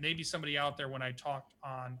hoping that maybe somebody out there, when I talked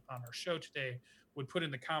on our show today, would put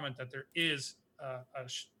in the comment that there is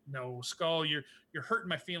no skull. You're hurting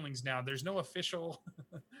my feelings now. There's no official.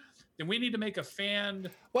 Then we need to make a fan.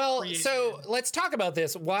 Well, so let's talk about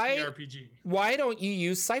this. Why don't you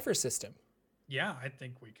use Cypher System? Yeah, I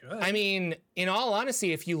think we could. I mean, in all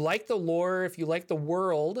honesty, if you like the lore, if you like the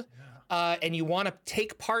world, and you want to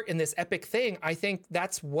take part in this epic thing, I think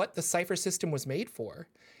that's what the Cypher System was made for.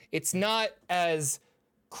 It's not as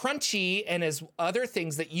crunchy and as other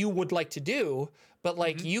things that you would like to do, but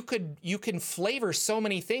like you can flavor so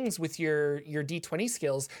many things with your D20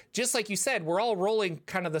 skills. Just like you said, we're all rolling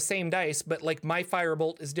kind of the same dice, but like my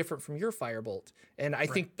firebolt is different from your firebolt. And I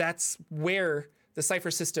think that's where the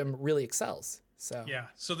Cypher System really excels. So yeah,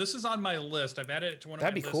 so this is on my list. I've added it to one of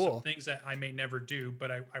my lists of things that I may never do,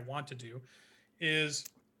 but I want to do, is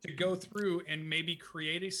to go through and maybe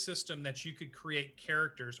create a system that you could create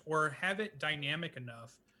characters, or have it dynamic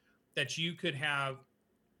enough that you could have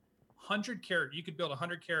 100 characters. You could build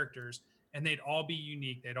 100 characters, and they'd all be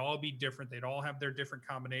unique. They'd all be different. They'd all have their different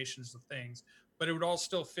combinations of things, but it would all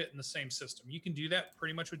still fit in the same system. You can do that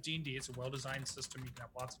pretty much with D&D. It's a well-designed system. You can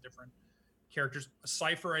have lots of different characters.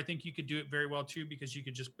 Cypher, I think you could do it very well too, because you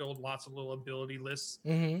could just build lots of little ability lists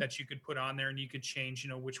that you could put on there, and you could change,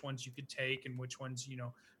 which ones you could take and which ones,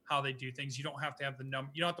 how they do things. You don't have to have you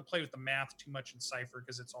don't have to play with the math too much in Cypher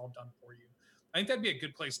because it's all done for you. I think that'd be a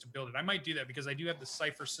good place to build it. I might do that because I do have the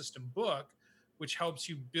Cypher system book, which helps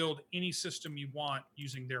you build any system you want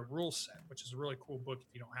using their rule set, which is a really cool book if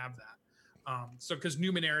you don't have that. So because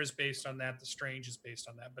Numenera is based on that, the Strange is based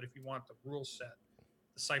on that, but if you want the rule set,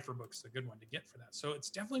 the Cypher book's the good one to get for that. So it's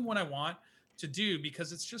definitely one I want to do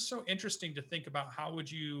because it's just so interesting to think about how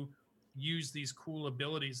would you use these cool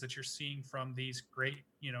abilities that you're seeing from these great,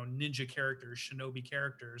 ninja characters, shinobi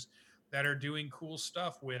characters that are doing cool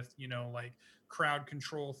stuff with, like crowd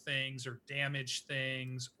control things or damage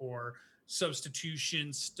things or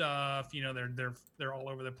substitution stuff. They're all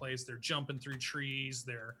over the place. They're jumping through trees.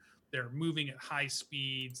 They're moving at high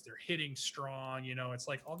speeds. They're hitting strong. It's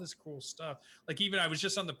like all this cool stuff. Like even I was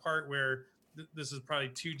just on the part where this is probably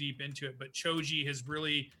too deep into it, but Choji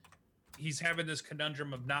he's having this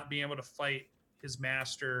conundrum of not being able to fight his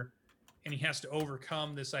master, and he has to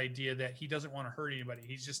overcome this idea that he doesn't want to hurt anybody.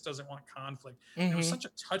 He just doesn't want conflict. It was such a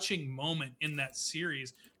touching moment in that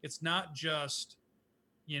series. It's not just,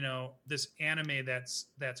 this anime that's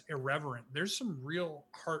irreverent. There's some real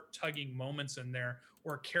heart-tugging moments in there,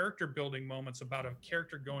 or character building moments about a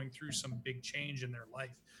character going through some big change in their life.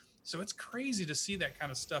 So it's crazy to see that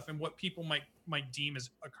kind of stuff and what people might deem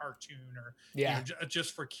as a cartoon or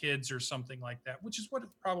just for kids or something like that, which is what it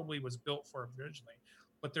probably was built for originally.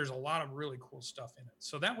 But there's a lot of really cool stuff in it.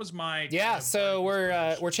 So that was my so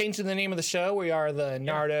we're changing the name of the show. We are the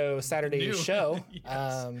Nardo Saturday Show.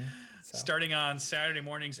 Yes. Starting on Saturday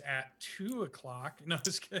mornings at 2:00. No,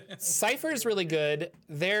 just kidding. Cypher is really good.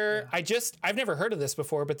 I've never heard of this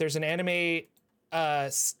before, but there's an anime,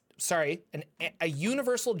 a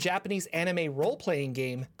universal Japanese anime role-playing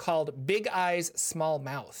game called Big Eyes, Small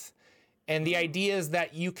Mouth. And the idea is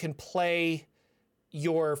that you can play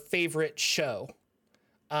your favorite show.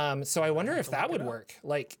 So I wonder if that would work.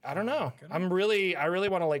 Like, I don't know. I really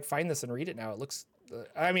want to find this and read it now. It looks,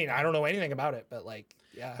 I don't know anything about it, but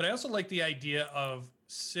yeah. But I also like the idea of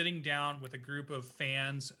sitting down with a group of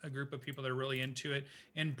fans, a group of people that are really into it,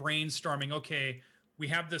 and brainstorming, okay, we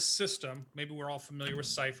have this system. Maybe we're all familiar with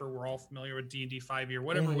Cypher. We're all familiar with D&D 5e or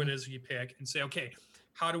whatever it is you pick, and say, okay,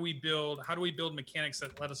 how do we build mechanics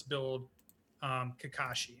that let us build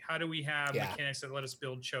Kakashi? How do we have mechanics that let us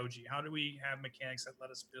build Choji? How do we have mechanics that let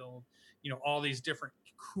us build, all these different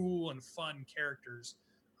cool and fun characters?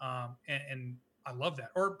 And I love that.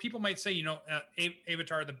 Or people might say,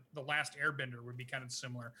 Avatar, the Last Airbender would be kind of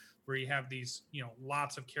similar, where you have these,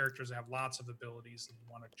 lots of characters that have lots of abilities, and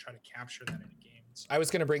you want to try to capture that in a game. So. I was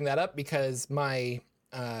going to bring that up because my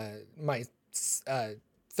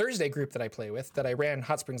Thursday group that I play with, that I ran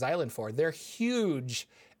Hot Springs Island for, they're huge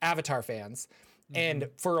Avatar fans. And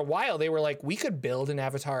for a while they were like, we could build an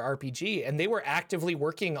Avatar RPG, and they were actively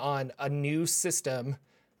working on a new system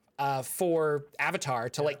for Avatar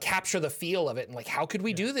to capture the feel of it, and how could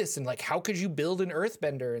we do this, and how could you build an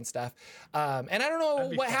earthbender and stuff. And I don't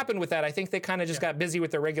know what happened with that. I think they kind of just got busy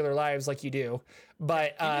with their regular lives like you do.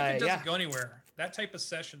 But even if it doesn't go anywhere, that type of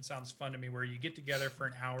session sounds fun to me, where you get together for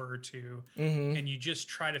an hour or two and you just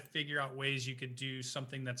try to figure out ways you could do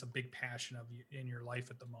something that's a big passion of you in your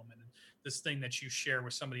life at the moment, and this thing that you share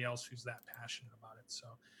with somebody else who's that passionate about it. So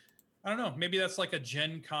I don't know, maybe that's like a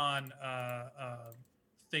Gen Con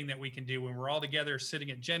thing that we can do when we're all together sitting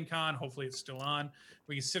at Gen Con. Hopefully it's still on.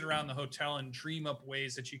 We can sit around the hotel and dream up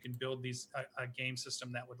ways that you can build these a game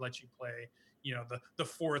system that would let you play, the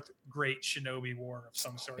fourth great Shinobi War of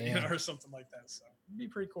some sort, or something like that. So it'd be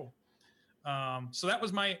pretty cool. So that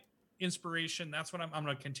was my inspiration. That's what I'm going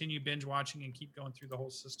to continue binge watching and keep going through the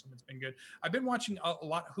whole system. It's been good. I've been watching a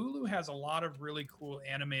lot. Hulu has a lot of really cool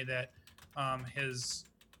anime that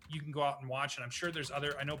you can go out and watch, and I'm sure there's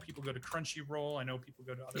other. I know people go to Crunchyroll. I know people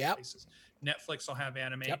go to other places. Netflix will have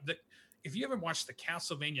anime. If you haven't watched the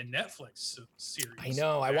Castlevania Netflix series, I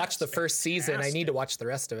know. I watched the first season. I need to watch the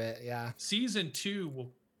rest of it. Yeah. Season 2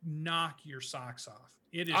 will knock your socks off.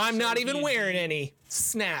 It is. I'm not even wearing any.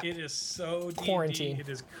 Snap. It is so quarantine. D&D. It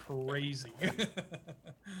is crazy.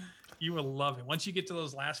 You will love it. Once you get to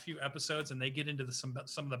those last few episodes and they get into some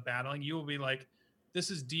of the battling, you will be like,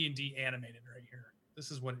 "This is D&D animated right here. This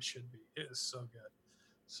is what it should be." It is so good.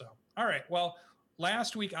 So, all right. Well,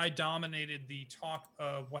 last week I dominated the talk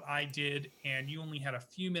of what I did, and you only had a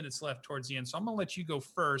few minutes left towards the end. So I'm going to let you go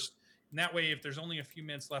first. And that way, if there's only a few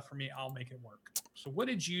minutes left for me, I'll make it work. So what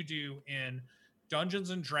did you do in Dungeons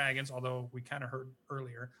and Dragons, although we kind of heard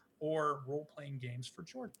earlier, or role-playing games for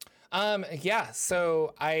Jordan? Yeah,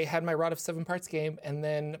 so I had my Rod of Seven Parts game, and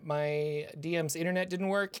then my DM's internet didn't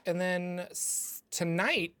work, and then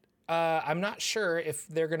tonight, I'm not sure if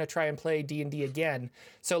they're gonna try and play D&D again.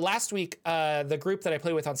 So last week, the group that I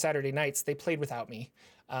play with on Saturday nights, they played without me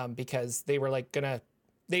because they were like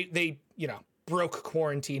they broke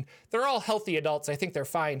quarantine. They're all healthy adults. I think they're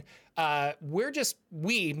fine.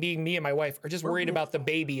 Being me and my wife, are just worried about the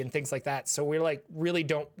baby and things like that. So we're like,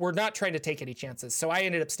 we're not trying to take any chances. So I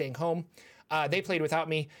ended up staying home. They played without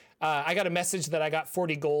me. I got a message that I got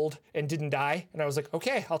 40 gold and didn't die. And I was like,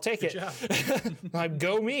 okay, I'll take it.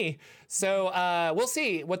 Go me. So we'll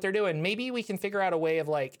see what they're doing. Maybe we can figure out a way of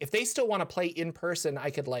like, if they still want to play in person,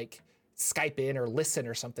 I could like Skype in or listen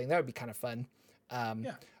or something. That would be kind of fun.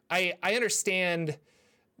 I understand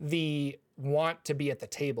the want to be at the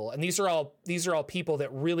table, and these are all people that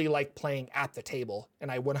really like playing at the table,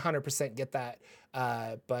 and I 100% get that.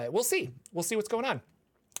 But we'll see what's going on.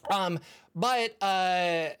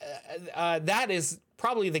 That is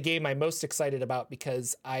probably the game I'm most excited about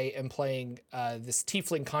because I am playing this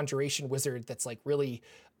Tiefling Conjuration Wizard that's like really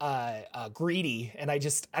greedy, and I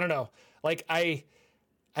don't know, like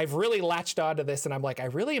I've really latched onto this, and I'm like, I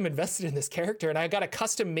really am invested in this character. And I got a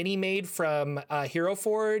custom mini made from Hero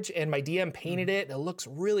Forge, and my DM painted it, and it looks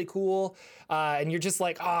really cool. And you're just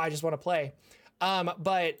like, oh, I just want to play.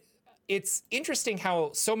 But it's interesting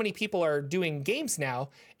how so many people are doing games now.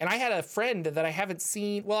 And I had a friend that I haven't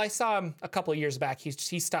seen. Well, I saw him a couple of years back. He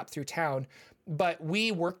stopped through town, but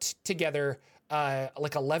we worked together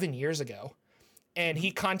like 11 years ago. And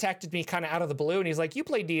he contacted me kind of out of the blue, and he's like, you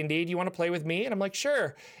play D&D, do you want to play with me? And I'm like,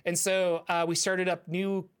 sure. And so we started up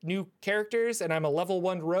new characters, and I'm a level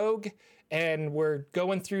 1 rogue, and we're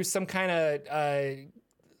going through some kind of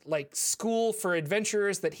like school for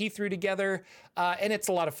adventurers that he threw together, and it's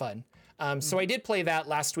a lot of fun. So I did play that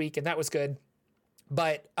last week, and that was good.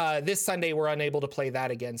 But this Sunday, we're unable to play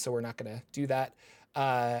that again, so we're not going to do that.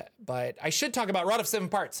 But I should talk about Rod of Seven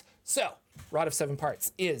Parts. So Rod of Seven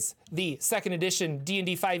Parts is the second edition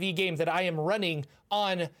D&D 5e game that I am running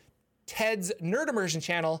on Ted's Nerd Immersion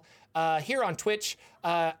channel here on Twitch.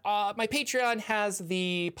 My Patreon has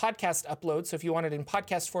the podcast upload, so if you want it in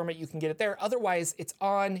podcast format, you can get it there. Otherwise, it's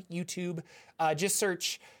on YouTube. Just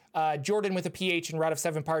search Jordan with a PH and Rod of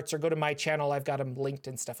Seven Parts, or go to my channel. I've got them linked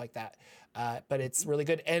and stuff like that. But it's really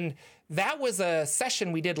good. And that was a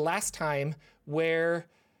session we did last time where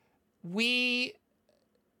we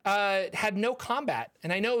had no combat.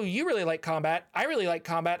 And I know you really like combat. I really like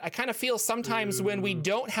combat. I kind of feel sometimes when we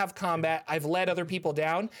don't have combat, I've let other people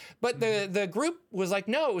down. But the group was like,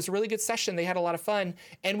 no, it was a really good session. They had a lot of fun.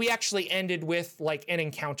 And we actually ended with like an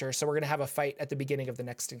encounter. So we're going to have a fight at the beginning of the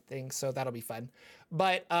next thing. So that'll be fun.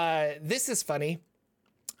 But this is funny.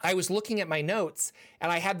 I was looking at my notes,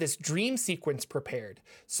 and I had this dream sequence prepared.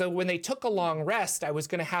 So when they took a long rest, I was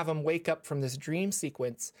going to have them wake up from this dream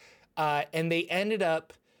sequence. And they ended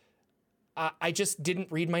up, I just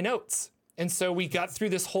didn't read my notes. And so we got through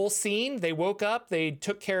this whole scene. They woke up, they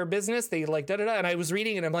took care of business, they like da-da-da. And I was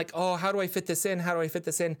reading and I'm like, oh, how do I fit this in? How do I fit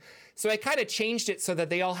this in? So I kind of changed it so that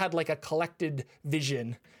they all had like a collected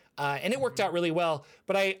vision. And it worked out really well.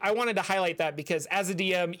 But I wanted to highlight that because as a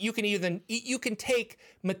DM, you can take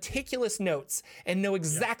meticulous notes and know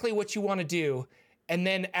exactly what you want to do. And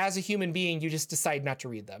then as a human being, you just decide not to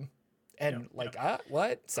read them. And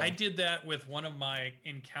what? So. I did that with one of my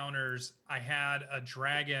encounters. I had a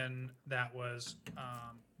dragon that was,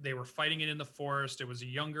 they were fighting it in the forest. It was a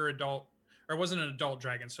younger adult, or it wasn't an adult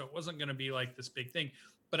dragon, so it wasn't going to be like this big thing.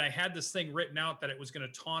 But I had this thing written out that it was going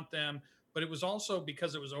to taunt them. But it was also,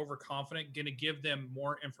 because it was overconfident, going to give them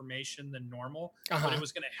more information than normal. But it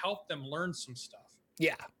was going to help them learn some stuff.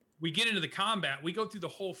 Yeah. We get into the combat, we go through the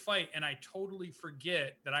whole fight, and I totally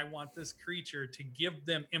forget that I want this creature to give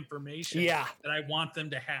them information that I want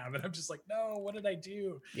them to have. And I'm just like, no, what did I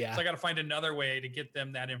do? Yeah. So I got to find another way to get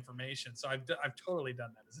them that information. So I've totally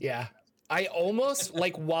done that. I almost,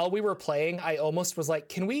 like, while we were playing, I almost was like,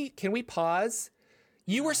 can we pause?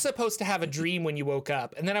 You were supposed to have a dream when you woke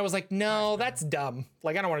up. And then I was like, no, that's dumb.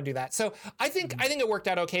 Like, I don't want to do that. So I think it worked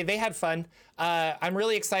out okay. They had fun. I'm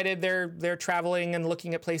really excited. They're traveling and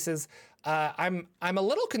looking at places. I'm a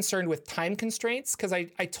little concerned with time constraints because I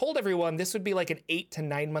told everyone this would be like an 8 to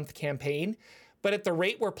 9 month campaign. But at the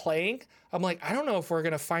rate we're playing, I'm like, I don't know if we're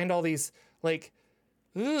going to find all these, like,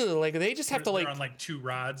 like they just have to like on like 2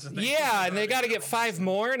 rods. And they got to get 5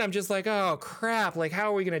 more, and I'm just like, oh crap! Like,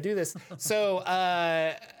 how are we gonna do this? So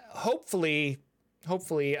hopefully,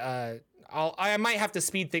 I might have to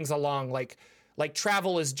speed things along. Like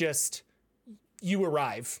travel is just you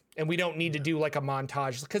arrive, and we don't need to do like a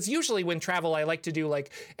montage, because usually when travel I like to do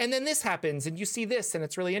like, and then this happens and you see this and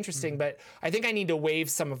it's really interesting. But I think I need to waive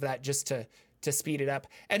some of that just to speed it up.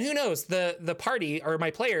 And who knows, the party or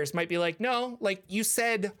my players might be like, no, like you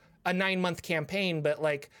said a 9-month campaign, but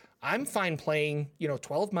like I'm fine playing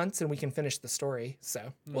 12 months and we can finish the story.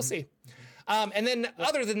 So we'll see. And then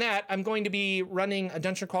other than that, I'm going to be running a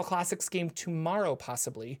Dungeon Crawl Classics game tomorrow,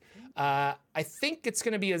 possibly. I think it's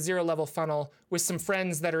going to be a 0-level funnel with some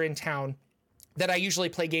friends that are in town that I usually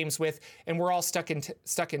play games with, and we're all stuck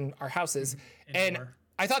in our houses. And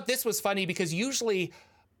I thought this was funny because usually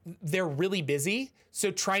they're really busy, so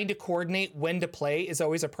trying to coordinate when to play is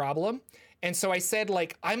always a problem. And so I said,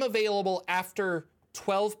 like, I'm available after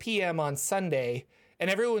 12 p.m. on Sunday, and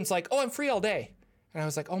everyone's like, oh, I'm free all day. And I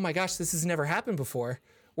was like, oh my gosh, this has never happened before,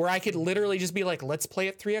 where I could literally just be like, let's play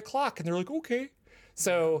at 3 o'clock. And they're like, okay.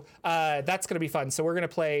 So that's going to be fun. So we're going to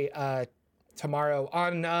play tomorrow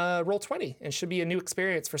on Roll20, and should be a new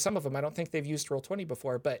experience for some of them. I don't think they've used Roll20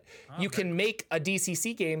 before, but you can make a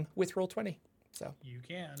DCC game with Roll20. So you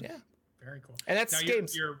can. Yeah. Very cool. And that's now,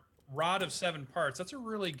 games. Your Rod of 7 Parts. That's a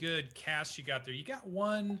really good cast you got there. You got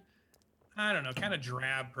one, I don't know, kind of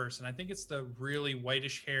drab person. I think it's the really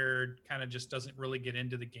whitish haired, kind of just doesn't really get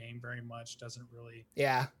into the game very much. Doesn't really.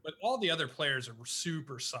 Yeah. But all the other players are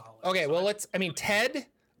super solid. Okay. So well, Ted,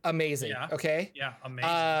 amazing. Yeah. Okay. Yeah.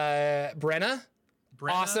 Amazing. Brenna,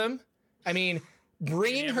 awesome. I mean,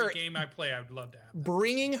 bringing every her game I play, I would love to have that.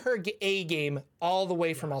 Bringing her A game all the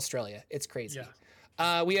way from Australia. It's crazy.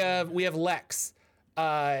 Yeah. We have Lex.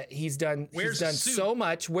 He's done so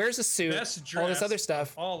much. Wears a suit. All this other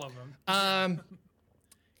stuff. All of them. And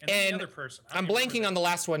the other person. I'm blanking on the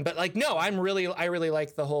last one, but like, no, I really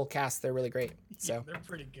like the whole cast. They're really great. So yeah, they're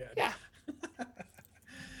pretty good. Yeah.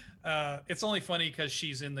 It's only funny because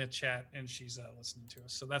she's in the chat and she's listening to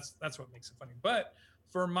us, so that's what makes it funny. But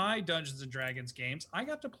for my Dungeons and Dragons games, I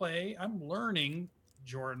got to play. I'm learning,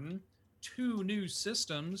 Jordan, 2 new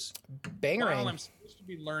systems. While I'm supposed to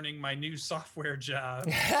be learning my new software job.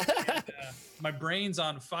 And, my brain's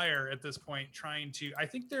on fire at this point, trying to. I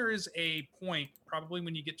think there is a point, probably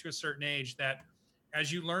when you get to a certain age, that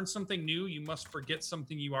as you learn something new, you must forget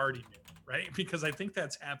something you already knew, right? Because I think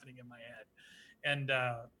that's happening in my head. And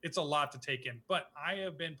it's a lot to take in. But I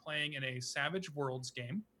have been playing in a Savage Worlds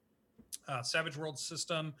game. Savage Worlds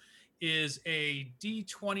system is a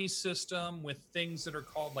D20 system with things that are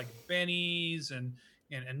called like bennies, and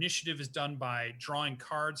initiative is done by drawing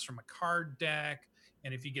cards from a card deck.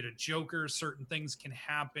 And if you get a joker, certain things can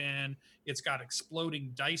happen. It's got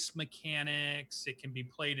exploding dice mechanics. It can be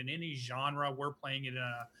played in any genre. We're playing it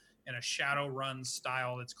in a Shadowrun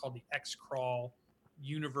style. It's called the X-Crawl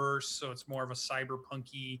universe. So it's more of a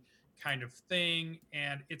cyberpunky kind of thing.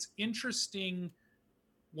 And it's interesting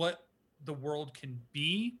what the world can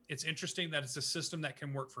be. It's interesting that it's a system that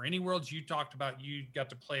can work for any world. You talked about, you got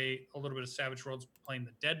to play a little bit of Savage Worlds playing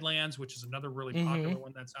the Deadlands, which is another really popular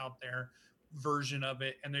one that's out there, version of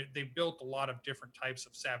it. And they built a lot of different types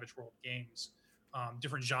of Savage World games,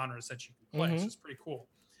 different genres that you can play. So it's pretty cool.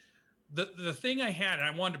 The thing I had, and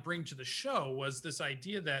I wanted to bring to the show, was this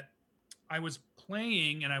idea that I was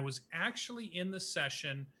playing and I was actually in the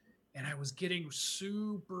session, and I was getting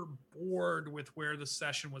super bored with where the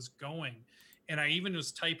session was going. And I even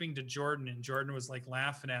was typing to Jordan, and Jordan was like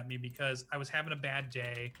laughing at me because I was having a bad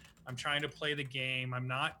day. I'm trying to play the game. I'm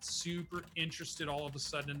not super interested all of a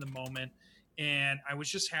sudden in the moment. And I was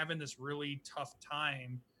just having this really tough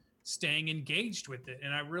time staying engaged with it.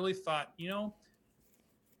 And I really thought,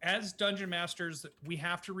 as Dungeon Masters, we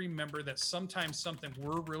have to remember that sometimes something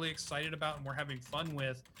we're really excited about and we're having fun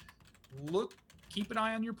with, keep an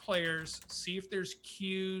eye on your players, see if there's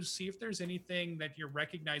cues, see if there's anything that you're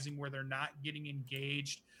recognizing where they're not getting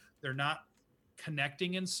engaged, they're not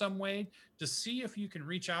connecting in some way, to see if you can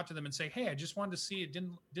reach out to them and say, hey, I just wanted to see, it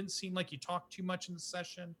didn't seem like you talked too much in the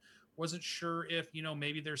session. Wasn't sure if,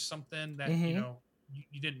 maybe there's something that,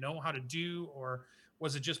 you didn't know how to do, or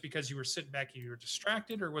was it just because you were sitting back, you were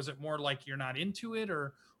distracted, or was it more like you're not into it,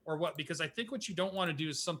 or what? Because I think what you don't want to do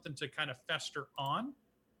is something to kind of fester on.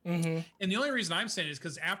 And the only reason I'm saying it is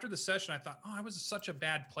because after the session, I thought, oh, I was such a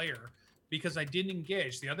bad player because I didn't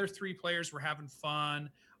engage. The other 3 players were having fun.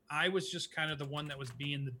 I was just kind of the one that was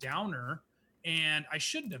being the downer, and I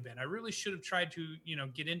shouldn't have been. I really should have tried to,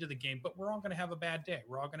 get into the game, but we're all going to have a bad day.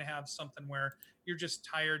 We're all going to have something where you're just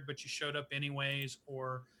tired, but you showed up anyways,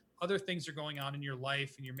 or other things are going on in your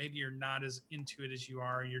life and maybe you're not as into it as you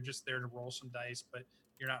are. You're just there to roll some dice, but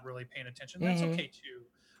you're not really paying attention. That's okay too.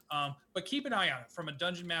 But keep an eye on it from a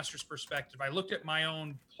Dungeon Master's perspective. I looked at my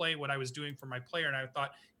own play, what I was doing for my player, and I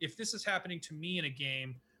thought, if this is happening to me in a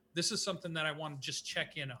game, this is something that I want to just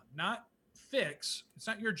check in on, not fix. It's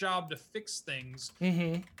not your job to fix things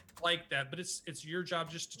like that, but it's your job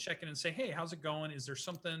just to check in and say, hey, how's it going? Is there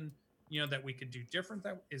something, that we could do different?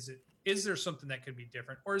 Is there something that could be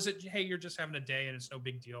different? Or is it, hey, you're just having a day and it's no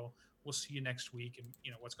big deal. We'll see you next week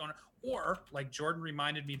and what's going on. Or like Jordan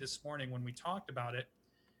reminded me this morning when we talked about it,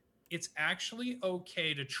 it's actually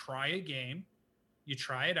okay to try a game. You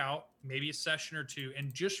try it out, maybe a session or two,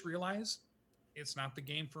 and just realize it's not the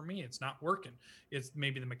game for me. It's not working. It's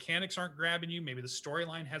maybe the mechanics aren't grabbing you. Maybe the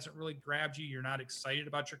storyline hasn't really grabbed you. You're not excited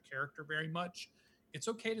about your character very much. It's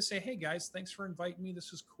okay to say, hey guys, thanks for inviting me.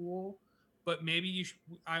 This is cool. But maybe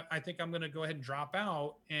I think I'm going to go ahead and drop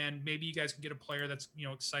out, and maybe you guys can get a player that's,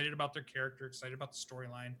 excited about their character, excited about the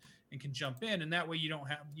storyline, and can jump in. And that way you don't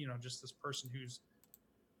have, just this person who's,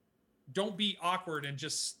 don't be awkward and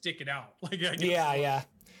just stick it out. Like, yeah.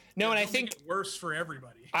 No, and I think it's worse for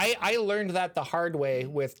everybody. I learned that the hard way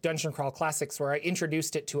with Dungeon Crawl Classics, where I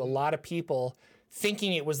introduced it to a lot of people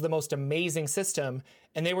thinking it was the most amazing system.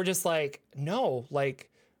 And they were just like, no, like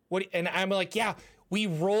what? And I'm like, yeah, we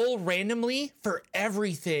roll randomly for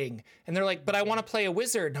everything. And they're like, but I want to play a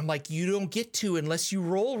wizard. And I'm like, you don't get to unless you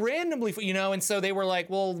roll randomly, And so they were like,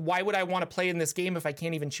 well, why would I want to play in this game if I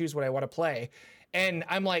can't even choose what I want to play? And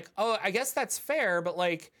I'm like, oh, I guess that's fair, but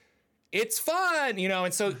like, it's fun,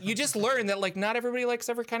 and so you just learn that like not everybody likes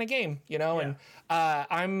every kind of game, and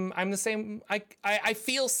I'm the same. I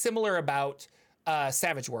feel similar about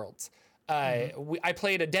Savage Worlds. I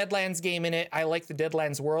played a Deadlands game in it. I like the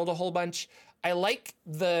Deadlands world a whole bunch. I like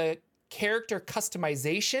the character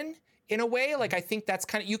customization in a way. Like I think that's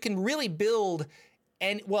kind of, you can really build.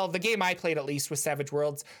 And well, the game I played at least was Savage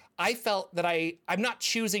Worlds. I felt that I'm not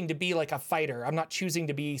choosing to be like a fighter. I'm not choosing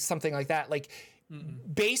to be something like that. Like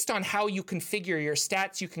based on how you configure your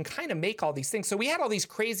stats, you can kind of make all these things. So we had all these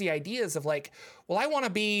crazy ideas of like, well, I want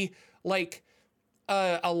to be like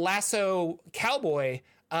a lasso cowboy.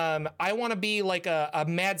 I want to be like a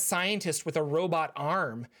mad scientist with a robot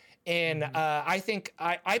arm. And I think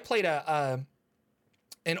I played an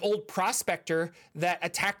old prospector that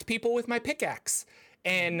attacked people with my pickaxe.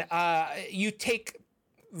 And you take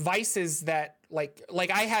vices that like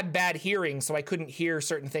I had bad hearing, so I couldn't hear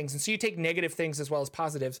certain things. And so you take negative things as well as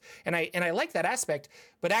positives. And I like that aspect,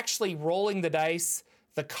 but actually rolling the dice,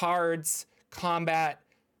 the cards, combat,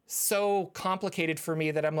 so complicated for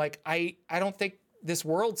me that I'm like, I don't think this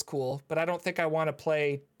world's cool, but I don't think I want to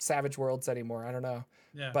play Savage Worlds anymore. I don't know.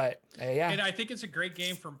 Yeah. But yeah. And I think it's a great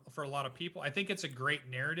game for a lot of people. I think it's a great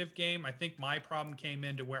narrative game. I think my problem came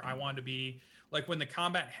into where I wanted to be like when the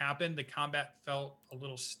combat happened, the combat felt a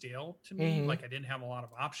little stale to me. Like I didn't have a lot of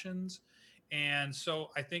options. And so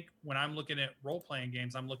I think when I'm looking at role-playing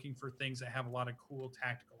games, I'm looking for things that have a lot of cool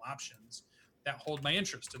tactical options that hold my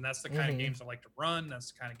interest. And that's the kind of games I like to run.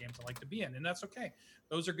 That's the kind of games I like to be in. And that's okay.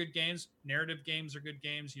 Those are good games. Narrative games are good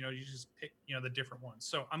games. You just pick, the different ones.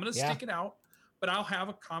 So I'm going to stick it out, but I'll have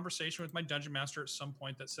a conversation with my dungeon master at some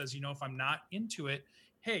point that says, if I'm not into it,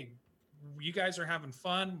 hey, you guys are having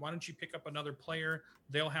fun. Why don't you pick up another player?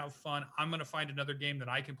 They'll have fun. I'm going to find another game that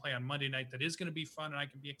I can play on Monday night that is going to be fun and I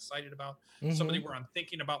can be excited about. Somebody where I'm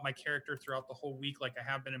thinking about my character throughout the whole week, like I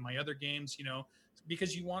have been in my other games,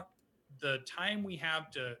 because you want the time we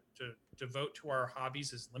have to devote to our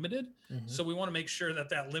hobbies is limited. So we want to make sure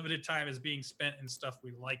that limited time is being spent in stuff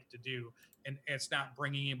we like to do. And it's not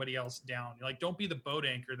bringing anybody else down. Like, don't be the boat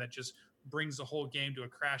anchor that just brings the whole game to a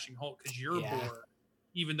crashing halt because you're bored,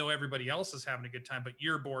 even though everybody else is having a good time, but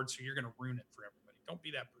you're bored, so you're going to ruin it for everybody. Don't be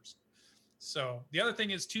that person. So the other thing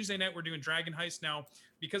is Tuesday night, we're doing Dragon Heist. Now,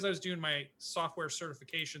 because I was doing my software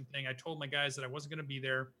certification thing, I told my guys that I wasn't going to be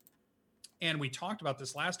there. And we talked about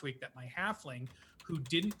this last week that my halfling, who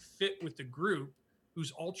didn't fit with the group,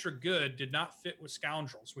 who's ultra good, did not fit with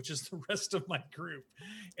Scoundrels, which is the rest of my group.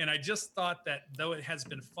 And I just thought that though it has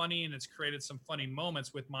been funny and it's created some funny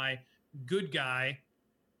moments with my good guy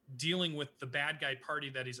dealing with the bad guy party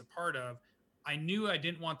that he's a part of, I knew I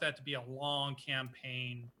didn't want that to be a long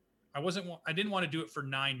campaign. I didn't want to do it for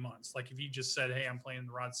 9 months. Like if you just said, hey, I'm playing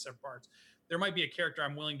the Rod Step parts, there might be a character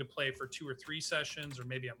I'm willing to play for 2 or 3 sessions or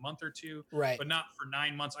maybe a month or two, right? But not for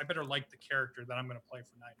 9 months. I better like the character that I'm going to play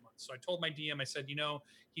for 9 months. So I told my DM, I said,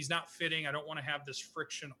 he's not fitting. I don't want to have this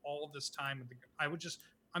friction all of this time. I'm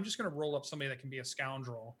just going to roll up somebody that can be a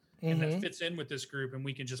scoundrel and that fits in with this group, and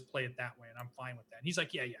we can just play it that way. And I'm fine with that. And he's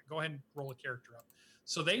like, yeah, go ahead and roll a character up.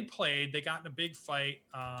 So they played, they got in a big fight.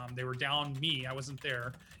 They were down me. I wasn't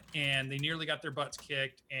there. And they nearly got their butts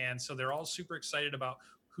kicked. And so they're all super excited about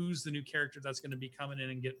who's the new character that's going to be coming in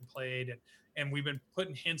and getting played. And we've been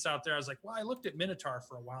putting hints out there. I was like, well, I looked at Minotaur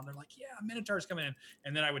for a while, and they're like, yeah, Minotaur's coming in.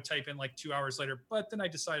 And then I would type in like 2 hours later, but then I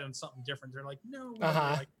decided on something different. They're like, no.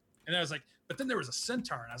 Like, and I was like, but then there was a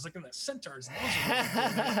centaur, and I was looking at centaurs, and those are really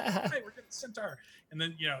cool. Like, hey, we're getting centaur. And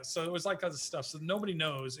then, so it was like other stuff. So nobody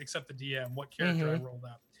knows except the DM what character I rolled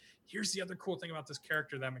out. Here's the other cool thing about this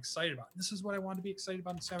character that I'm excited about. This is what I want to be excited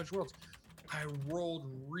about in Savage Worlds. I rolled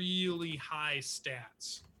really high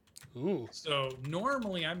stats. Ooh. So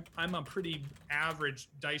normally I'm a pretty average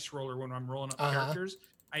dice roller when I'm rolling up characters.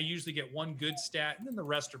 I usually get one good stat, and then the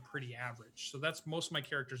rest are pretty average. So that's most of my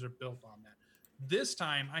characters are built on that. This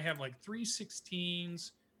time I have like 3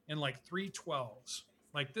 16s and like 3 12s.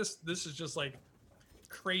 Like this is just like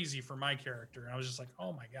crazy for my character. And I was just like,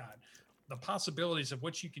 oh my God, the possibilities of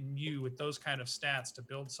what you can use with those kind of stats to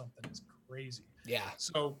build something is crazy. Yeah.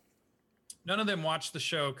 So none of them watch the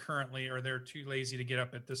show currently, or they're too lazy to get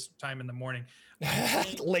up at this time in the morning.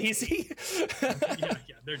 Lazy?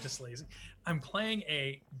 yeah, they're just lazy. I'm playing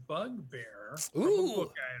a bugbear from a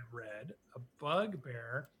book I had read, a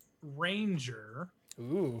bugbear ranger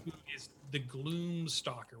who is the Gloom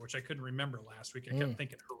Stalker, which I couldn't remember last week. I kept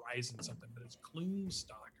thinking Horizon something, but it's Gloom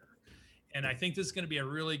Stalker. And I think this is going to be a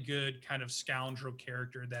really good kind of scoundrel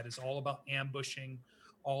character that is all about ambushing,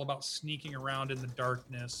 all about sneaking around in the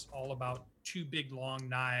darkness, all about 2 big long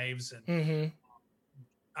knives. And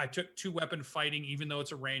I took 2-weapon fighting, even though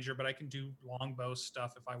it's a ranger, but I can do longbow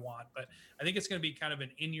stuff if I want. But I think it's going to be kind of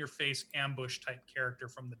an in-your-face ambush type character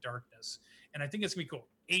from the darkness. And I think it's going to be cool.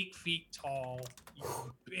 8 feet tall,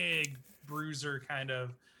 big bruiser kind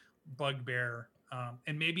of bugbear.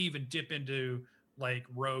 And maybe even dip into like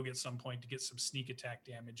rogue at some point to get some sneak attack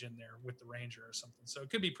damage in there with the ranger or something. So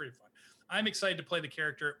it could be pretty fun. I'm excited to play the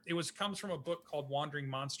character. It comes from a book called Wandering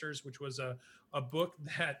Monsters, which was a book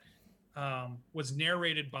that was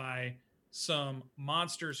narrated by some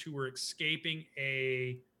monsters who were escaping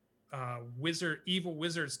a evil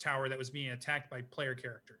wizard's tower that was being attacked by player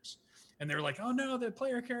characters. And they're like, oh no, the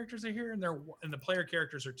player characters are here. And the player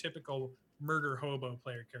characters are typical murder hobo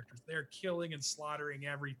player characters. They're killing and slaughtering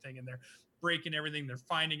everything, and they're breaking everything. They're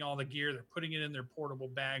finding all the gear. They're putting it in their portable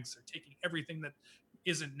bags. They're taking everything that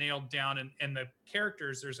isn't nailed down. And the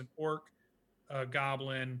characters, there's an orc, a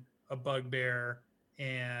goblin, a bugbear,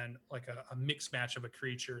 and like a mixed match of a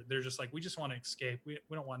creature. They're just like, we just want to escape. We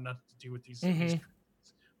don't want nothing to do with these creatures.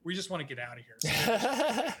 We just want to get out of here. So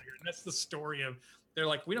and that's the story of, they're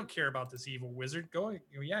like, we don't care about this evil wizard. Go,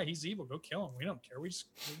 yeah, he's evil. Go kill him. We don't care. We're just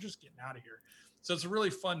getting out of here. So it's a really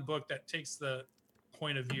fun book that takes the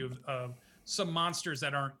point of view of some monsters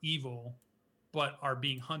that aren't evil, but are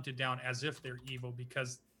being hunted down as if they're evil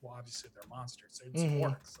because, well, obviously they're monsters. It's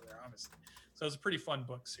orcs, so they're obviously. So it's a pretty fun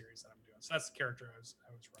book series that I'm doing. So that's the character I was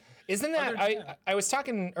running. Isn't that I was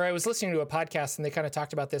talking, or I was listening to a podcast and they kind of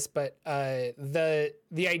talked about this, but the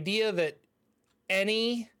idea that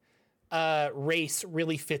any race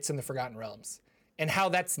really fits in the Forgotten Realms and how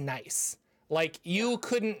that's nice. Like you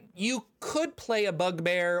could play a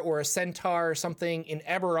bugbear or a centaur or something in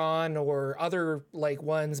Eberron or other like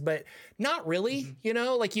ones, but not really,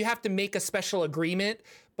 like you have to make a special agreement,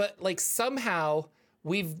 but like somehow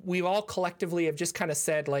we've all collectively have just kind of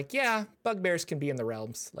said like, yeah, bugbears can be in the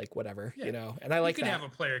realms, like whatever, and I like that. You can have a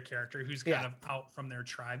player character who's kind of out from their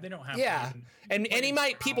tribe. They don't have and he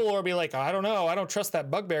might, people will be like, oh, I don't know, I don't trust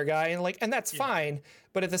that bugbear guy, and that's fine,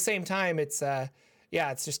 but at the same time it's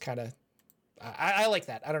it's just kind of I like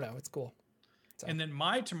that. I don't know, it's cool. So. And then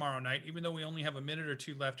my tomorrow night, even though we only have a minute or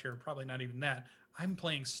two left here, probably not even that, I'm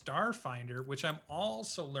playing Starfinder, which I'm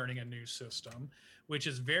also learning a new system, which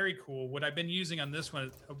is very cool. What I've been using on this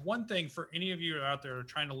one thing for any of you out there who are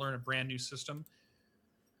trying to learn a brand new system,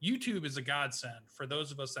 YouTube is a godsend for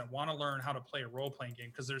those of us that want to learn how to play a role-playing game,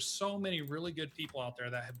 because there's so many really good people out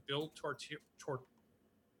there that have built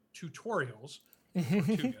tutorials,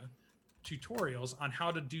 tutorials on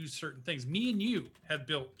how to do certain things. Me and you have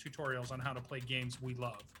built tutorials on how to play games we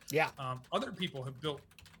love. Yeah. Other people have built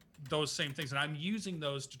those same things, and I'm using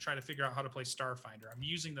those to try to figure out how to play Starfinder. I'm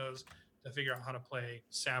using those to figure out how to play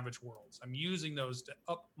Savage Worlds. I'm using those to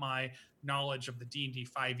up my knowledge of the D&D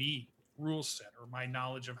 5e rule set, or my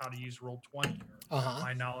knowledge of how to use Roll20, or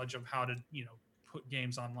my knowledge of how to, put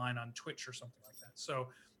games online on Twitch or something like that. So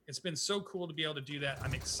it's been so cool to be able to do that.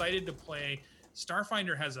 I'm excited to play.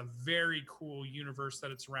 Starfinder has a very cool universe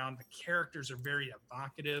that it's around. The characters are very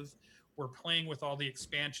evocative. We're playing with all the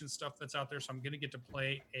expansion stuff that's out there. So I'm going to get to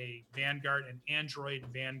play a Vanguard, an android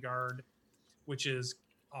Vanguard, which is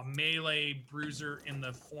a melee bruiser in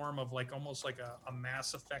the form of like almost like a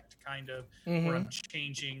Mass Effect kind of, where I'm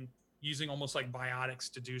changing using almost like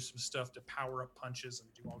biotics to do some stuff to power up punches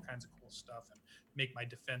and do all kinds of cool stuff and make my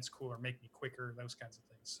defense cooler, make me quicker, those kinds of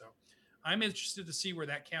things. So I'm interested to see where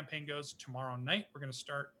that campaign goes tomorrow night. We're going to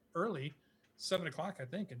start early, 7:00, I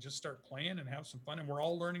think, and just start playing and have some fun. And we're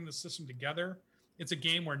all learning the system together. It's a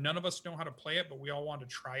game where none of us know how to play it, but we all want to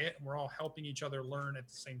try it, and we're all helping each other learn at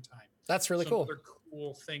the same time. That's really cool. Another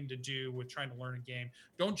cool thing to do with trying to learn a game.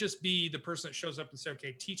 Don't just be the person that shows up and say,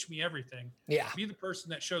 okay, teach me everything. Yeah. Be the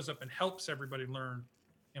person that shows up and helps everybody learn,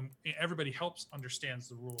 and everybody helps understands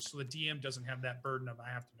the rules. So the DM doesn't have that burden of, I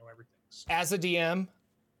have to know everything. So, As a DM,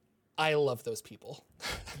 I love those people.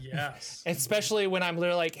 yes. Especially when I'm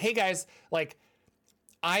literally like, hey guys, like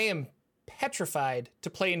I am petrified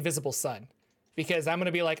to play Invisible Sun. Because I'm going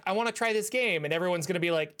to be like, I want to try this game. And everyone's going to be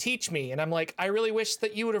like, teach me. And I'm like, I really wish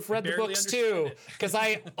that you would have read the books too. Because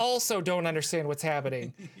I also don't understand what's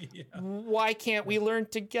happening. Yeah. Why can't we learn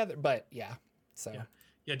together? But yeah, so.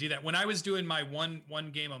 Yeah, do that. When I was doing my one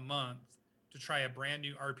game a month to try a brand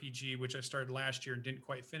new RPG, which I started last year and didn't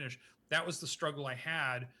quite finish, that was the struggle I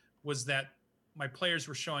had, was that my players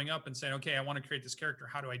were showing up and saying, okay, I want to create this character.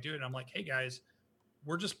 How do I do it? And I'm like, hey guys,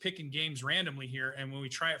 we're just picking games randomly here. And when we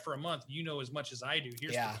try it for a month, you know as much as I do.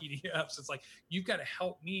 Here's the PDFs. It's like, you've got to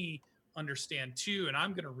help me understand too. And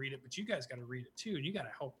I'm going to read it, but you guys got to read it too. And you got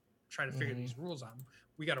to help try to figure these rules out.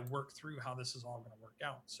 We got to work through how this is all going to work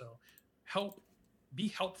out. So be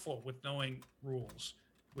helpful with knowing rules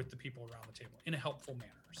with the people around the table in a helpful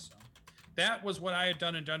manner. So that was what I had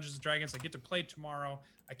done in Dungeons and Dragons. I get to play tomorrow.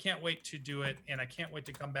 I can't wait to do it. And I can't wait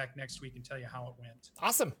to come back next week and tell you how it went.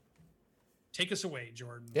 Awesome. Take us away,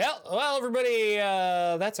 Jordan. Yeah, well, everybody,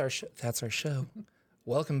 that's our show.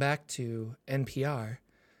 Welcome back to NPR.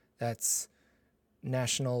 That's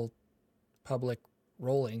National Public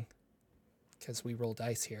Rolling, because we roll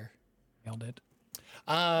dice here. Nailed it.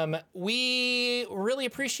 We really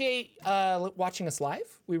appreciate watching us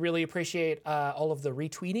live. We really appreciate all of the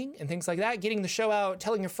retweeting and things like that, getting the show out,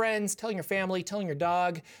 telling your friends, telling your family, telling your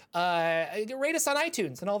dog. Rate us on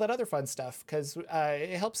iTunes and all that other fun stuff, because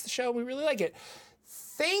it helps the show. We really like it.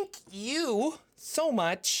 Thank you so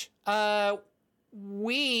much. I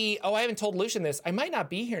haven't told Lucian this. I might not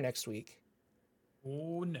be here next week.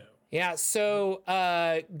 Oh, no. Yeah, so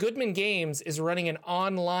Goodman Games is running an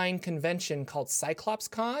online convention called Cyclops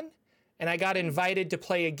Con, and I got invited to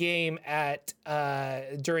play a game at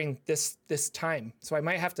during this time. So I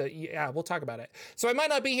might have to, we'll talk about it. So I might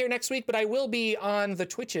not be here next week, but I will be on the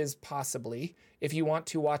Twitches possibly, if you want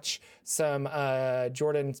to watch some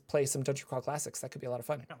Jordan play some Dungeon Crawl Classics. That could be a lot of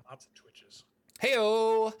fun. Got lots of Twitches.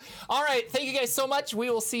 Heyo! All right, thank you guys so much. We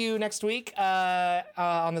will see you next week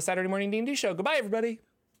on the Saturday Morning D&D show. Goodbye, everybody.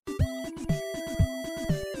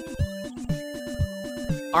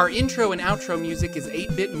 Our intro and outro music is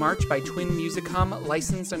 8-Bit March by Twin Musicom,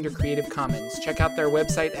 licensed under Creative Commons. Check out their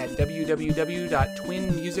website at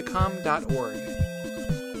www.twinmusicom.org.